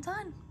one plant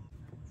done.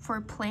 For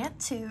plant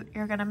 2,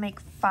 you're gonna make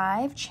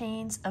 5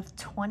 chains of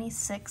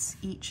 26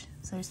 each.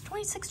 So there's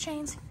 26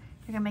 chains,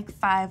 you're gonna make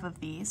 5 of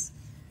these.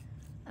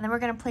 And then we're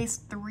gonna place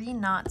 3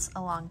 knots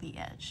along the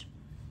edge.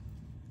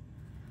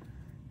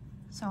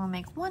 So we'll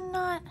make 1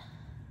 knot,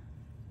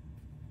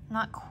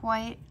 not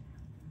quite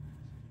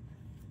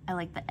at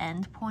like the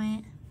end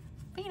point,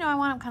 but you know, I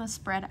want them kind of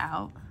spread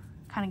out.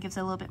 Kind of gives it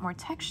a little bit more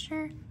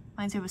texture.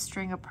 Reminds me of a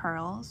string of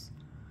pearls.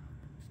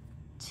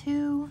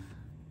 2,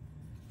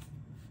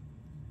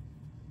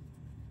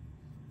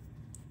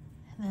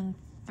 and then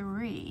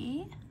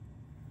 3.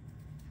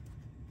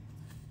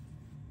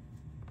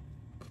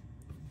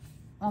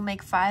 We'll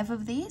make 5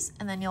 of these,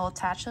 and then you'll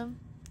attach them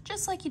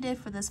just like you did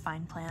for this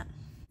vine plant.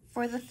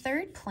 For the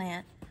third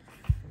plant,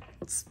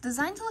 it's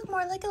designed to look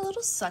more like a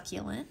little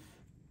succulent.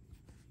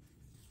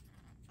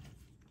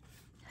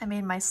 I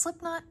made my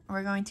slip knot, and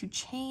we're going to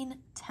chain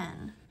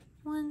 10.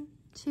 1,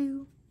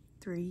 2,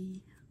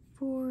 3,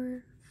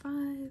 4,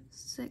 5,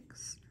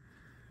 6,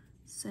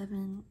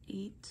 7,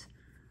 8,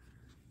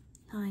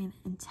 9,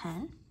 and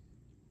 10.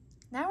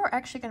 Now we're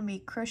actually going to be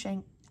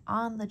crocheting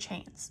on the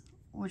chains,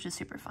 which is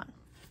super fun.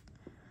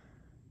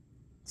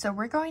 So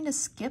we're going to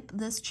skip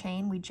this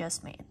chain we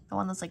just made, the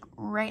one that's like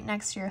right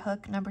next to your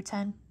hook, number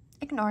 10.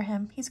 Ignore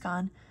him, he's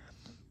gone.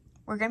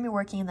 We're going to be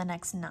working in the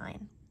next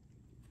 9.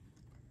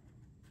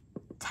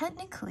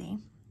 Technically,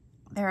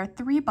 there are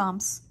 3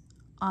 bumps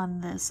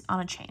on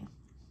a chain,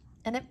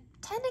 and it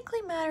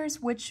technically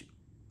matters which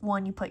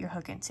one you put your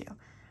hook into.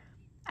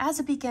 As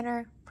a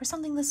beginner, for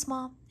something this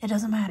small, it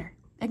doesn't matter.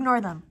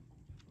 Ignore them.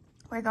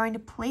 We're going to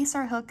place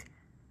our hook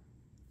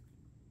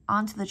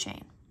onto the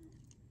chain.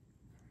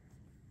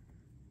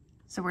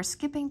 So we're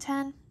skipping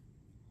 10,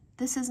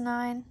 this is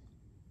 9,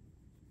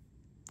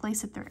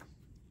 place it through.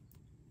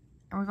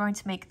 And we're going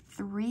to make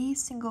 3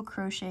 single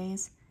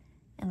crochets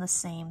in the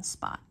same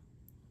spot.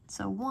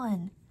 So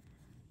 1,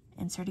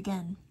 insert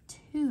again,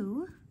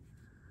 2,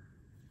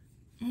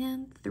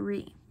 and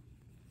 3.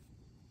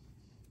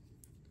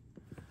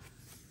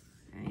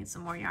 I need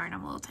some more yarn,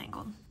 I'm a little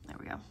tangled. There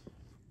we go.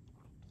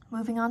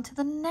 Moving on to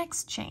the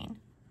next chain.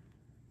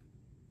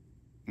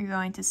 You're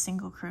going to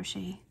single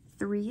crochet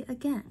 3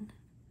 again.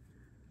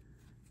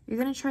 You're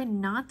going to try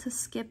not to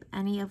skip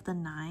any of the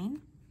 9,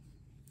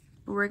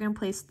 but we're going to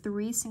place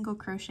 3 single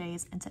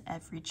crochets into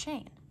every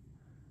chain.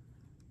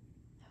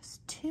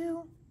 There's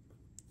 2.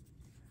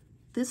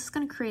 This is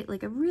going to create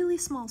like a really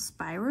small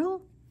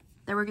spiral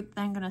that we're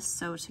then going to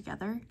sew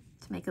together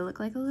to make it look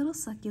like a little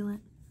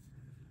succulent.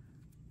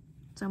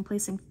 So I'm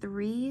placing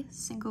 3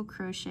 single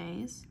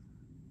crochets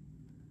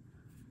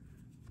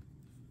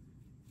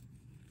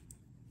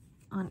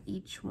on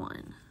each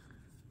one.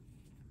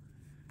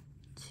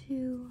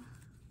 2,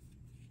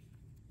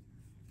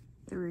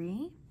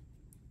 3,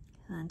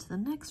 and then to the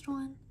next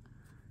one.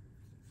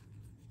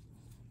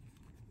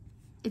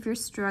 If you're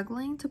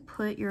struggling to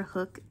put your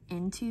hook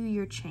into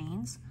your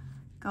chains,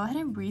 go ahead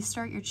and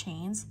restart your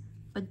chains,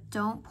 but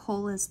don't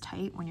pull as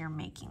tight when you're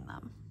making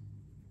them.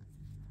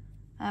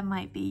 That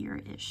might be your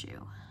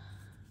issue.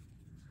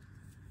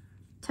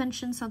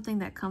 Tension's something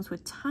that comes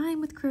with time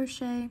with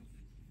crochet.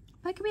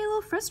 That can be a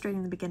little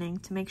frustrating in the beginning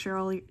to make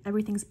sure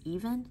everything's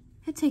even.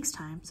 It takes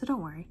time, so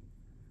don't worry.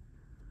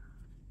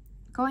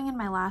 Going in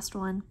my last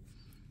one,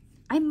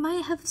 I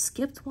might have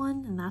skipped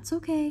one, and that's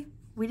okay.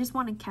 We just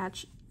want to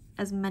catch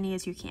as many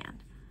as you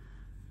can.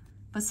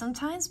 But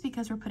sometimes,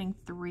 because we're putting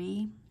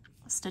 3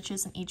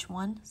 stitches in each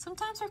one,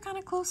 sometimes they're kind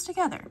of close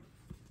together.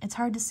 It's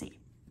hard to see.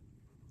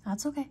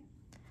 That's okay.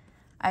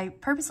 I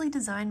purposely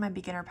designed my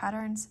beginner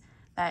patterns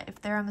that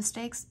if there are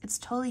mistakes, it's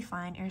totally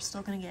fine. You're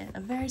still going to get a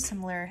very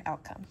similar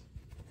outcome.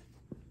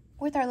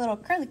 With our little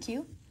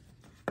curlicue,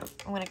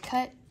 I'm going to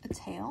cut a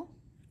tail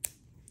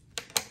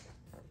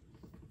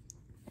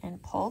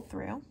and pull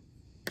through.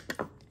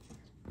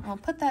 I'll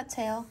put that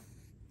tail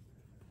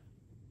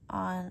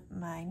on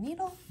my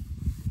needle,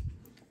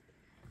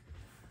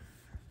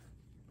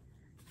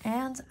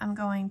 and I'm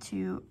going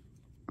to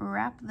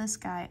wrap this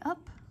guy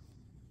up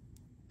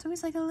so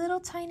he's like a little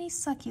tiny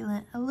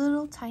succulent, a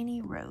little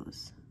tiny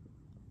rose.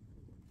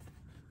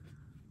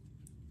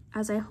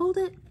 As I hold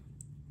it,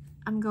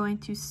 I'm going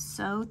to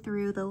sew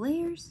through the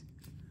layers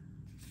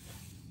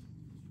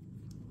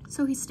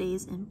so he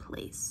stays in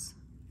place.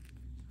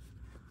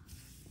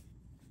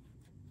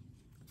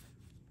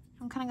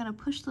 I'm kind of going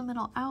to push the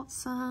middle out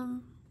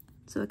some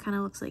so it kind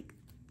of looks like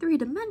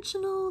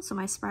 3-dimensional so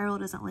my spiral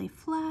doesn't lay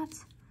flat.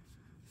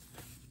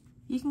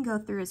 You can go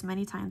through as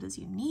many times as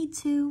you need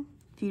to.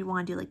 If you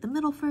want to do like the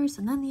middle first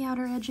and then the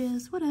outer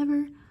edges,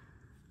 whatever.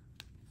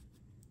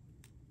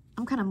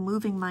 I'm kind of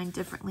moving mine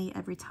differently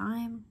every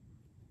time,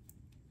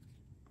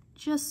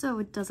 just so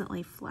it doesn't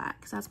lay flat,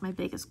 because that's my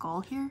biggest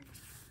goal here.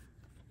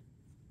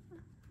 So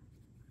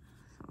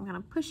I'm kind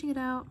of pushing it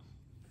out.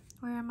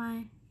 Where am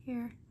I?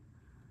 Here.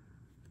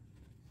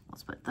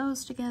 Let's put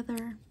those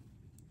together.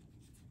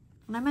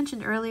 And I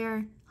mentioned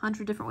earlier,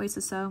 100 different ways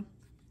to sew.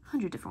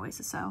 100 different ways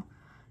to sew.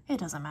 It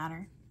doesn't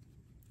matter.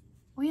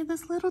 we have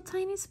this little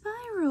tiny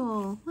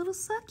spiral, little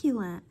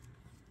succulent.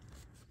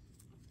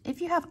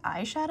 If you have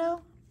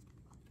eyeshadow,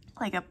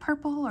 like a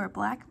purple or a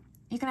black,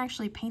 you can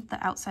actually paint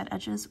the outside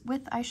edges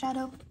with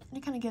eyeshadow, and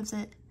it kind of gives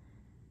it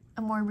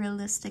a more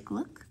realistic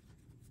look.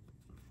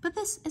 But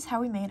this is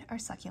how we made our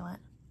succulent.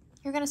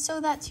 You're gonna sew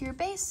that to your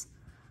base.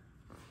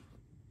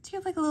 So you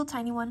have like a little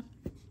tiny one.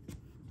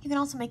 You can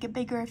also make it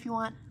bigger if you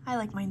want. I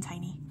like mine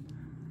tiny.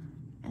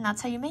 And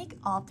that's how you make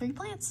all 3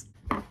 plants.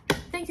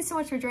 Thank you so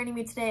much for joining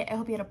me today. I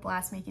hope you had a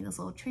blast making this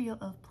little trio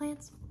of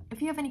plants.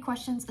 If you have any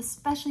questions,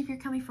 especially if you're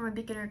coming from a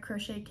beginner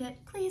crochet kit,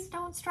 please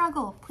don't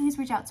struggle. Please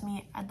reach out to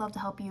me. I'd love to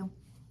help you.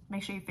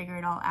 Make sure you figure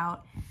it all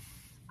out.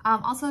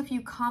 Also, if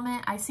you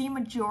comment, I see a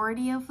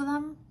majority of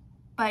them,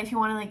 but if you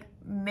want to like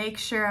make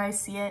sure I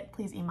see it,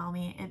 please email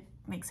me. It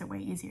makes it way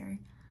easier.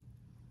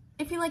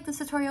 If you like this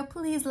tutorial,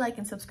 please like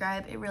and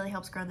subscribe. It really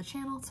helps grow the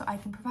channel so I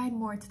can provide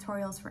more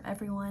tutorials for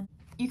everyone.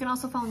 You can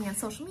also follow me on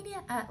social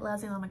media at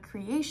Lousy Llama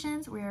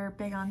Creations. We're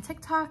big on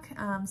TikTok,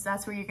 so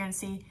that's where you're going to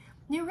see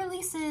new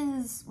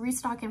releases,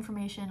 restock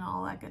information,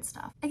 all that good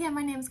stuff. Again,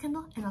 my name is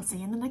Kendall, and I'll see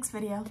you in the next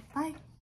video. Bye!